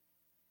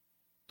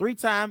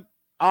 3-time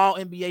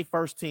All-NBA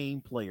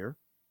first-team player,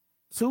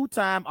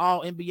 2-time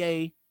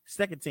All-NBA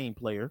second-team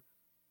player.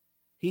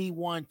 He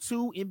won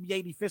 2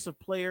 NBA Defensive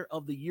Player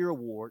of the Year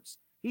awards.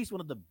 He's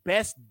one of the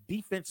best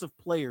defensive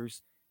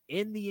players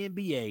in the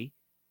NBA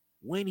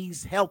when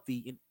he's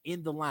healthy and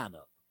in the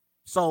lineup.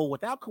 So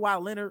without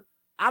Kawhi Leonard,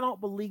 I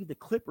don't believe the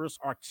Clippers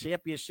are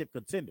championship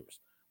contenders.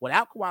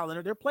 Without Kawhi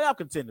Leonard, they're playoff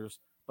contenders,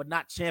 but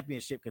not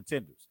championship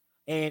contenders.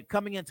 And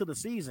coming into the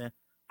season,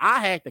 I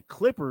had the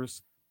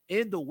Clippers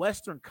in the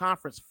Western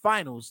Conference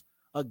Finals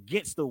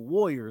against the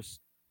Warriors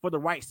for the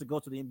rights to go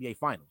to the NBA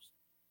Finals.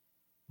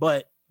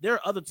 But there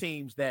are other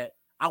teams that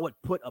I would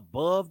put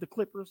above the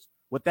Clippers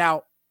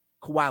without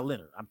Kawhi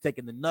Leonard. I'm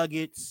taking the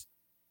Nuggets,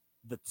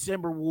 the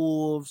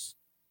Timberwolves,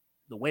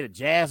 the way the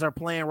Jazz are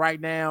playing right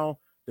now,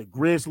 the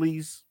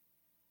Grizzlies,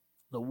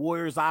 the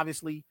Warriors,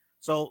 obviously.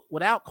 So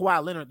without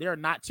Kawhi Leonard, they're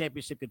not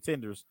championship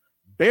contenders,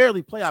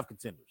 barely playoff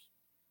contenders.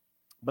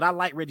 But I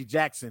like Reggie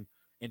Jackson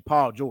and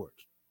Paul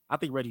George. I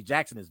think Reggie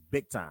Jackson is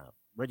big time.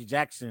 Reggie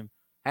Jackson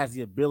has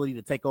the ability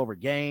to take over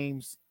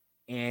games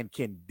and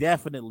can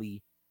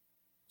definitely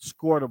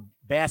score the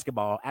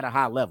basketball at a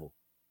high level.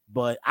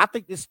 But I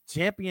think this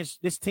team is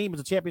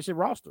a championship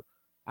roster.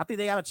 I think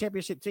they have a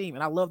championship team,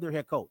 and I love their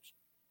head coach.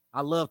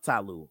 I love Ty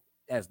Lue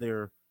as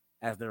their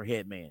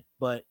head man.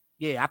 But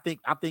yeah, I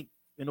think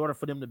in order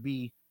for them to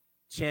be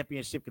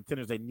championship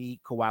contenders, they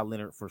need Kawhi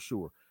Leonard for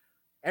sure.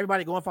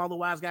 Everybody go and follow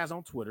Wise Guys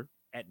on Twitter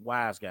at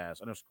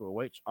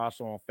WiseGuys_H.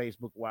 Also on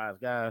Facebook, Wise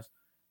Guys.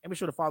 And be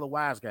sure to follow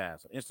Wise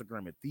Guys on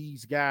Instagram at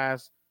These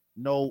Guys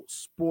Know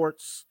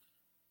Sports.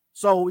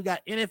 So we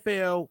got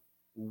NFL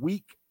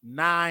Week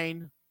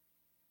 9,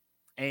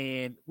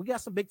 and we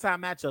got some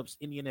big-time matchups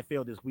in the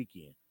NFL this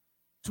weekend.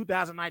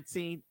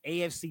 2019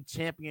 AFC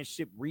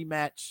Championship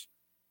rematch.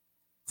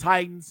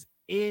 Titans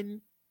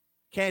in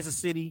Kansas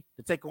City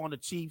to take on the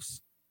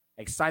Chiefs.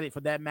 Excited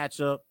for that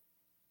matchup.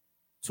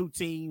 2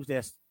 teams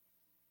that's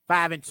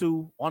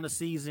 5-2 on the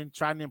season,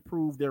 trying to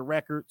improve their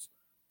records.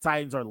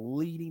 Titans are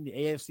leading the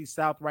AFC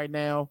South right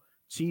now.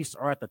 Chiefs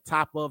are at the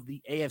top of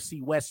the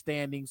AFC West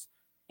standings.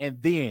 And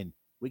then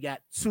we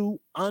got 2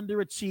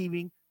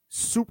 underachieving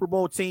Super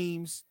Bowl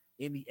teams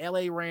in the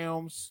LA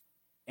Rams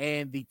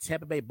and the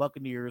Tampa Bay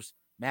Buccaneers.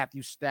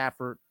 Matthew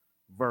Stafford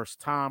versus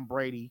Tom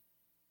Brady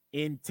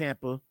in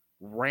Tampa.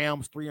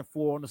 Rams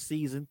 3-4 on the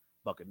season.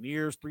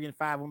 Buccaneers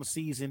 3-5 on the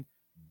season.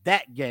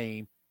 That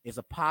game is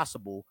a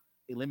possible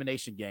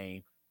elimination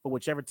game for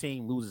whichever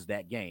team loses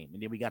that game.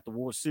 And then we got the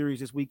World Series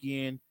this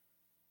weekend.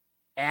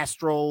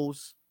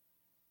 Astros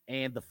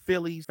and the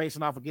Phillies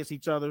facing off against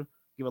each other.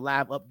 Give a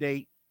live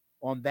update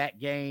on that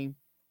game.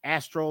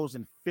 Astros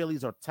and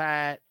Phillies are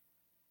tied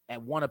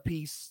at 1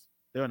 apiece.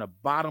 They're in the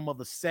bottom of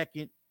the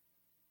second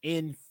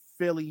in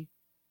Philly.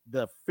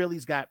 The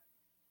Phillies got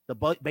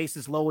the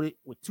bases loaded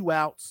with 2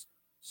 outs.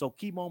 So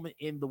key moment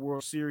in the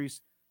World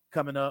Series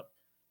coming up.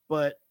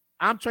 But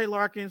I'm Trey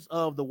Larkins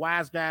of the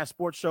Wise Guys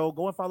Sports Show.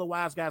 Go and follow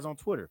Wise Guys on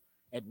Twitter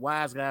at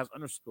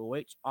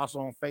WiseGuys_H. Also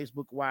on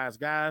Facebook, Wise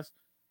Guys.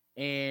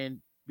 And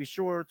be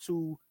sure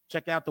to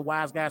check out the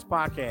Wise Guys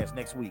podcast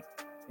next week.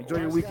 Enjoy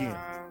your weekend.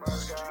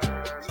 Wise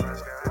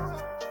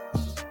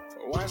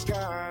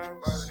Guys.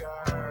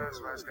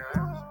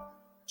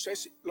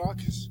 Tracy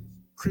Larkins,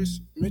 Chris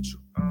Mitchell.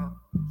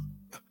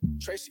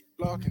 Tracy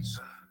Larkins,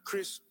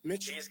 Chris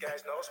Mitchell. These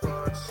guys know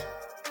sports.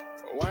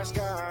 Wise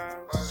Guys.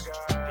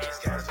 These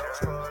guys know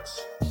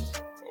sports.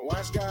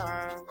 Wise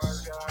Guys.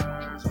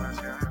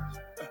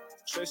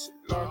 Tracy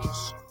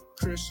Larkins,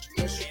 Chris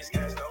Mitchell. These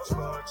guys know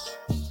sports.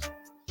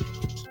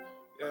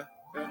 Yeah.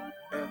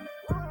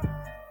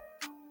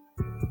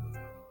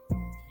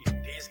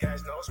 These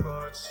guys know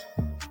sports.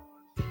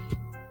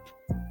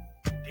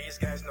 These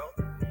guys know.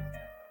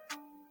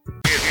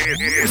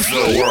 It's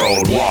the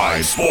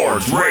Worldwide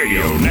Sports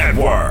Radio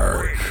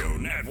Network.